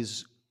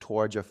knees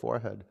towards your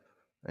forehead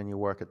and you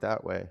work it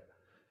that way.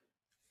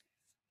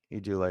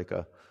 You do like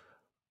a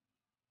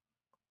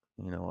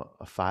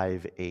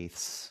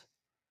 5/8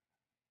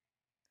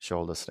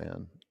 shoulder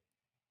stand.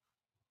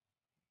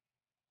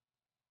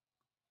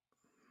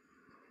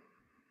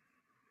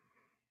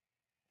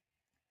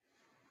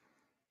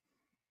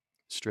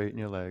 Straighten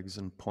your legs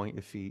and point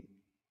your feet.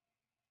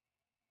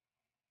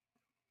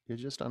 You're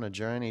just on a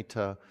journey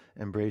to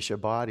embrace your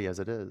body as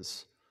it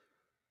is.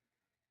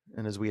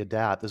 And as we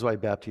adapt, this is why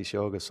Baptiste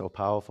Yoga is so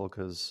powerful,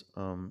 because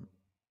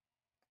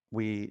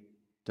we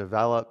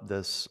develop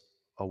this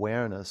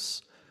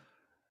awareness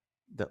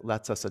that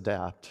lets us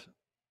adapt,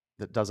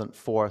 that doesn't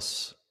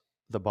force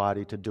the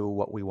body to do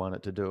what we want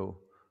it to do.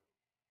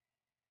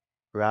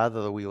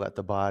 Rather, we let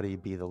the body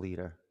be the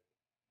leader.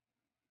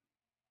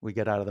 We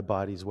get out of the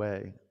body's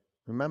way.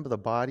 Remember, the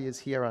body is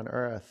here on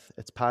earth.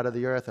 It's part of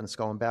the earth and it's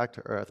going back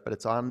to earth, but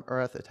it's on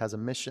earth. It has a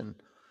mission.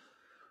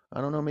 I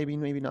don't know, maybe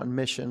not a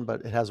mission,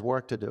 but it has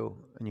work to do,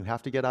 and you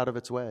have to get out of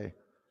its way.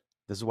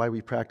 This is why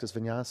we practice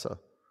vinyasa.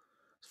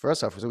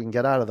 First off, so we can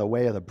get out of the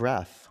way of the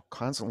breath,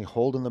 constantly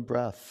holding the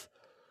breath,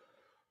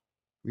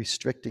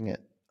 restricting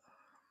it.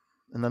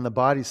 And then the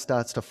body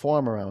starts to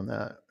form around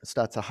that. It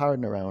starts to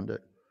harden around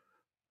it.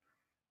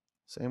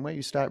 Same way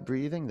you start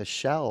breathing, the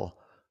shell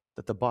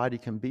that the body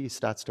can be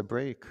starts to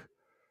break.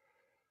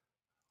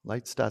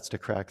 Light starts to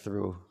crack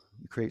through.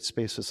 You create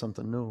space for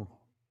something new.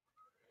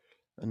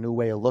 A new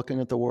way of looking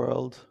at the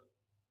world.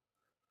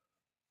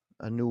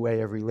 A new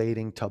way of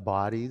relating to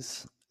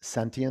bodies,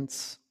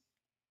 sentience.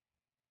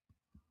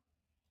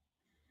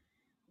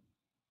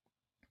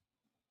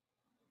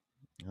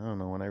 I don't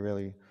know, when I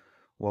really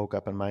woke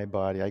up in my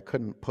body, I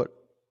couldn't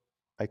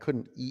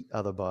eat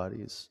other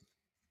bodies.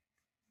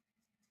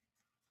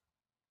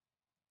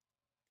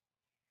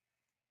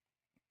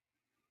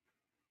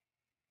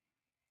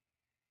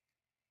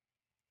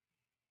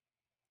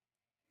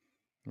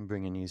 And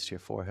bring your knees to your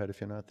forehead if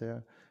you're not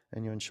there.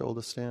 And you're in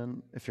shoulder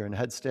stand. If you're in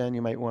headstand,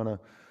 you might want to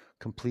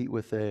complete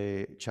with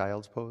a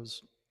child's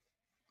pose.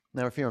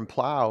 Now, if you're in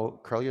plow,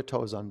 curl your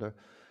toes under.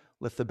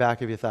 Lift the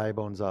back of your thigh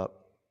bones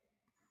up.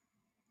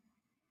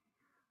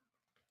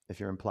 If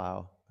you're in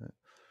plow.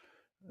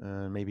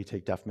 Maybe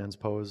take deaf man's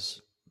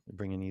pose.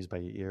 Bring your knees by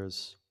your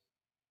ears.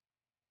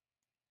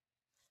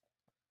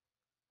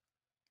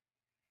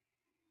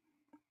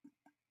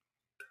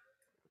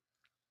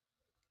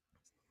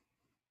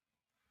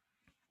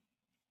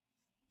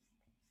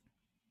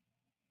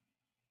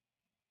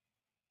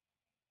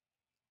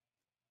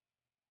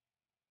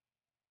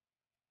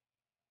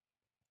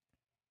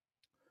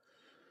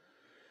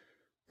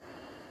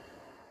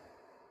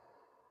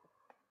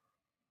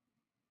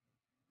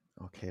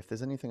 Okay, if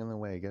there's anything in the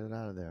way, get it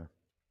out of there.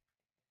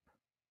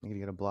 You gonna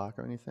get a block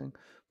or anything?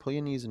 Pull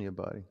your knees into your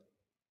body.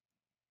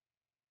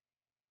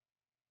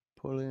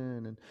 Pull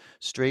in and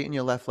straighten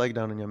your left leg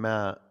down on your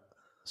mat.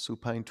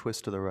 Supine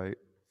twist to the right.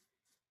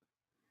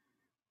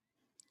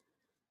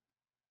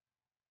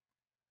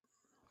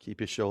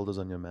 Keep your shoulders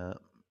on your mat.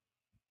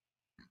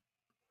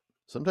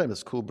 Sometimes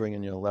it's cool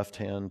bringing your left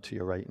hand to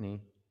your right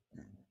knee.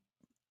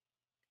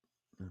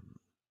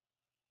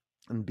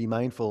 And be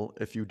mindful,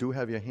 if you do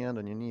have your hand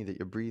on your knee, that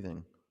you're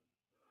breathing.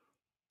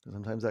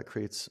 Sometimes that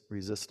creates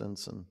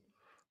resistance and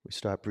we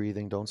stop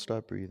breathing. Don't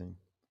stop breathing.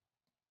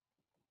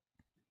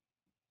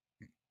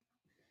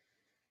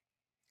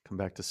 Come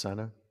back to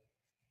center.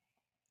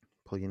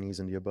 Pull your knees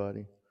into your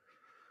body.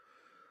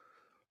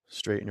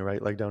 Straighten your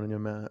right leg down on your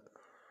mat.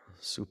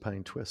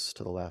 Supine twist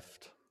to the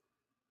left.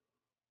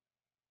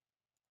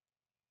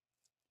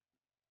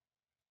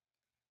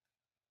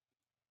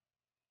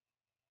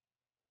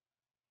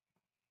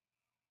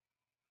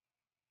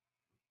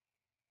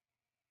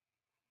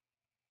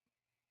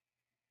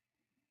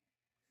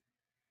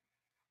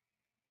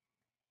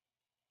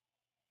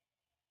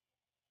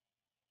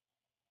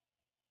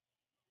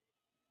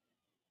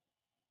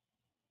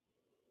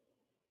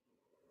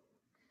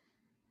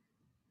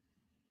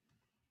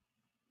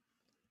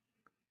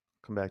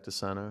 Come back to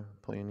center.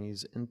 Pull your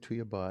knees into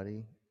your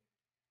body.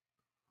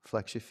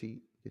 Flex your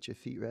feet. Get your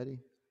feet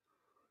ready.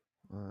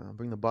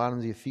 Bring the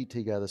bottoms of your feet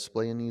together.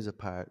 Splay your knees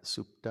apart.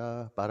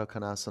 Supta, Baddha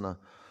Konasana,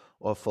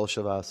 or full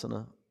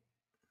Shavasana.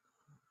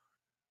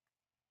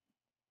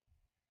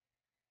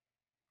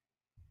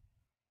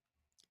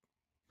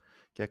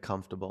 Get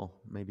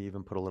comfortable. Maybe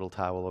even put a little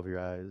towel over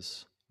your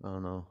eyes. I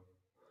don't know.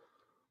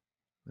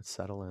 Let's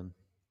settle in.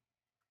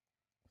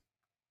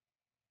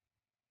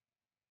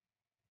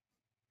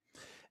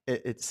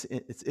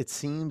 It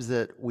seems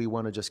that we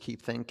want to just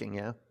keep thinking,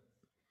 yeah?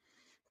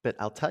 But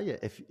I'll tell you,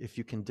 if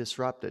you can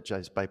disrupt it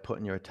just by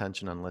putting your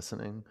attention on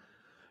listening,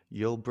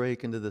 you'll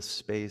break into this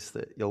space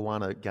that you'll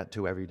want to get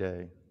to every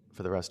day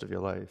for the rest of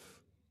your life.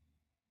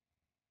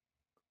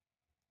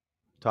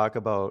 Talk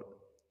about,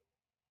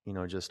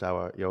 just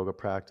our yoga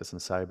practice in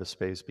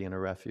cyberspace being a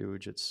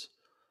refuge. This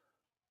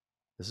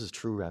is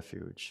true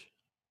refuge.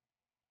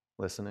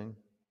 Listening,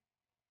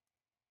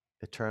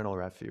 eternal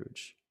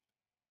refuge.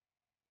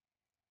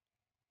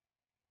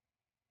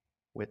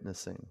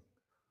 Witnessing,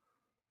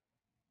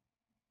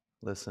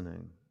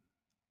 listening.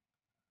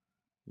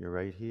 You're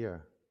right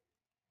here.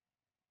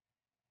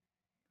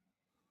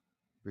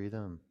 Breathe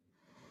in.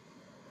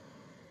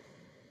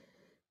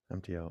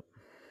 Empty out.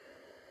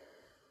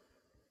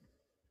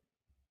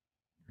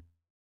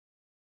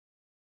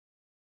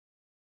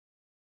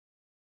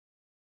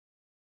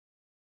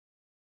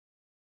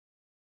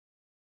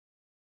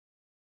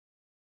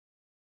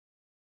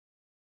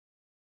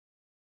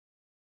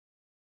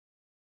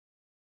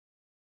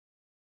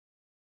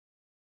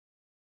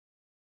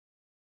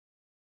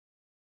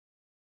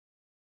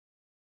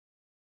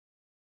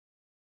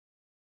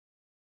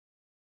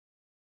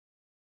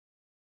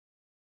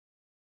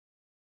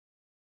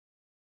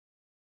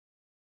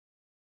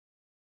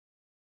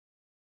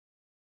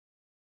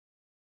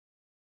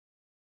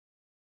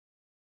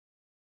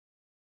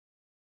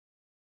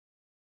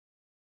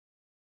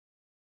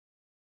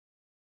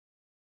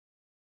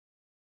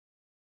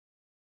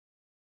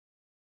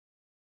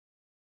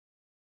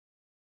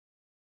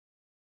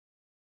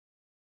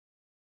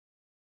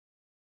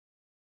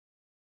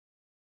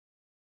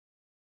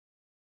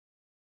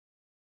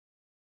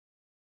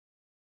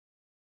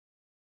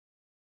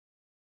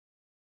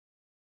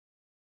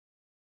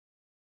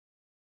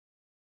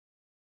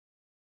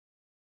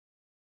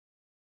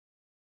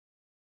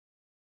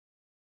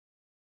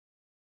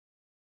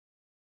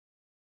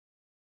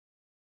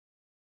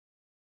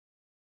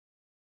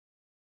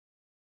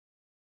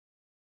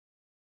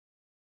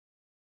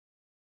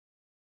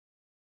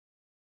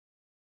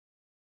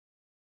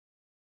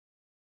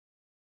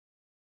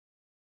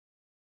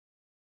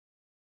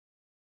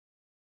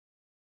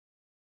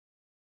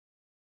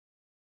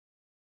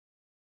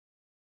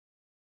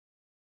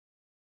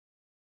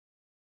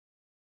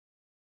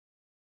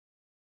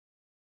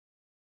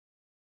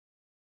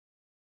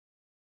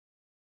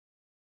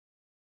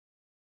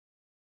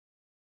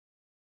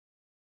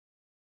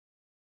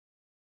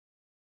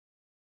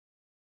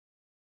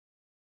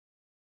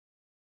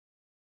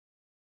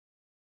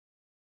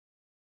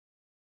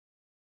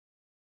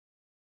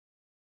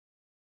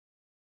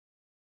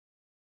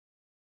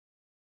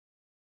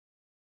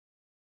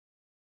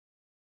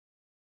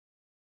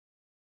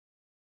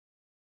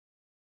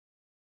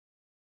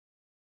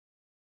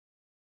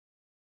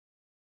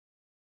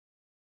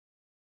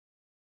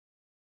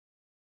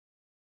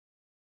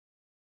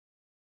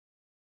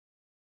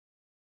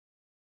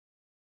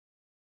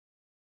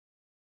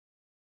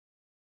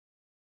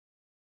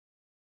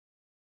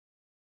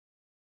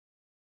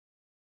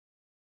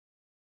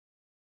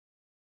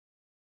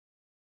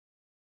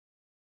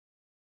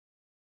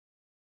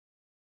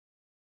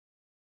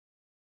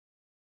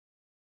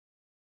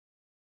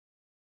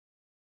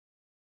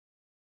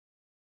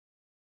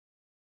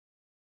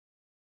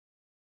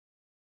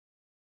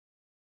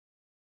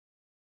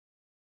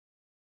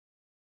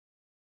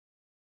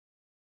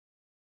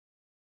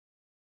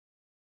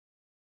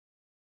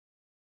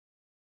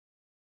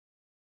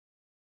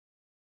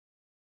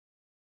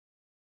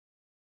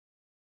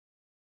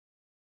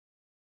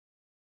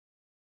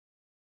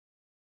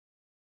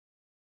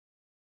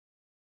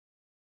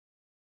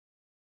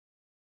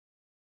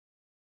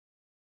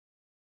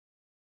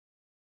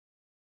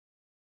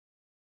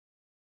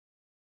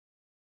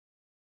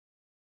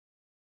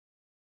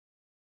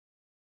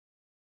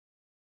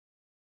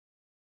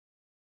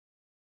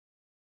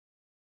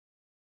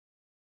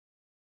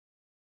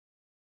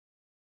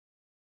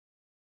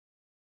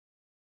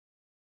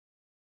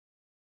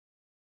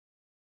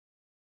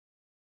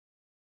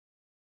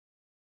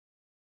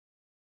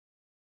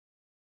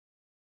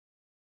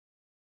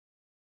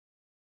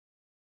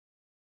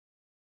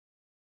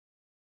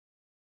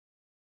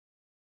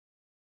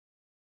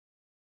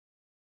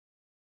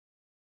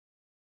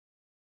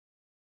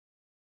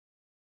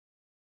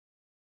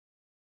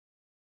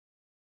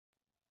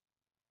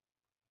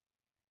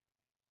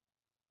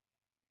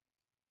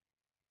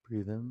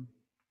 Breathe in.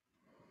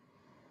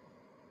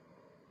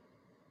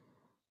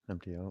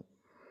 Empty out.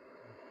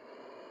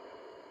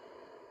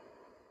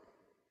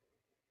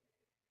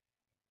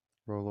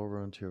 Roll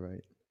over onto your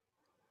right.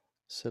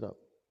 Sit up.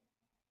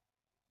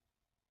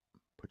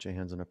 Put your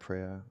hands in a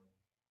prayer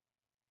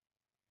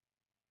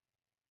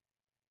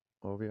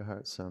over your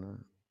heart center.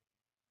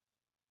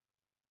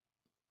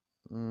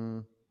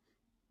 Why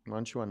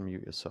don't you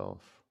unmute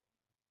yourself?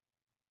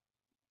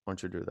 Why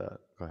don't you do that?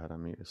 Go ahead,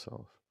 unmute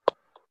yourself.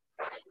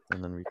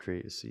 And then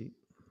recreate your seat.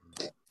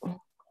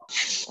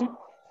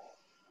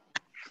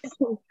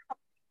 All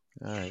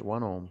right,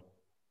 1 Om.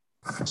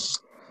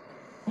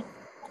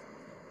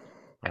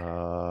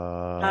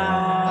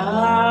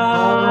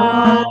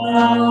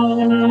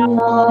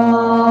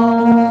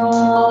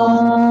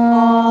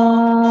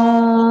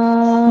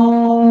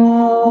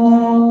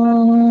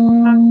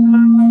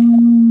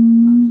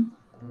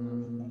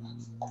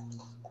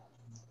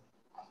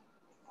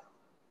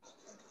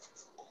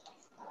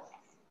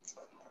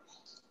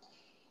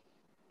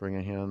 Bring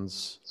your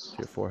hands to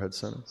your forehead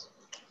center.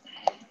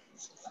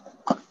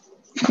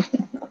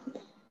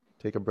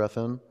 Take a breath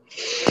in.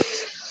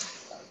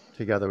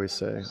 Together we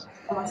say,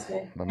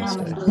 Namaste.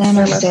 Namaste.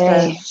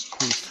 Namaste.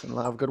 Peace and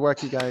love. Good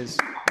work, you guys.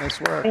 Nice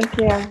work. Thank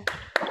you. All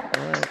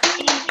right.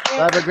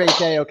 Have a great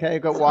day, okay?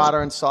 Got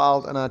water and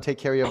salt, and take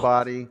care of your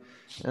body.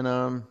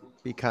 And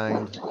be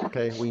kind,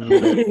 okay? We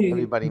need it.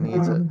 Everybody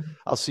needs it.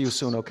 I'll see you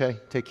soon, okay?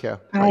 Take care.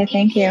 Hi,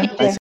 thank you.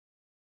 Bye.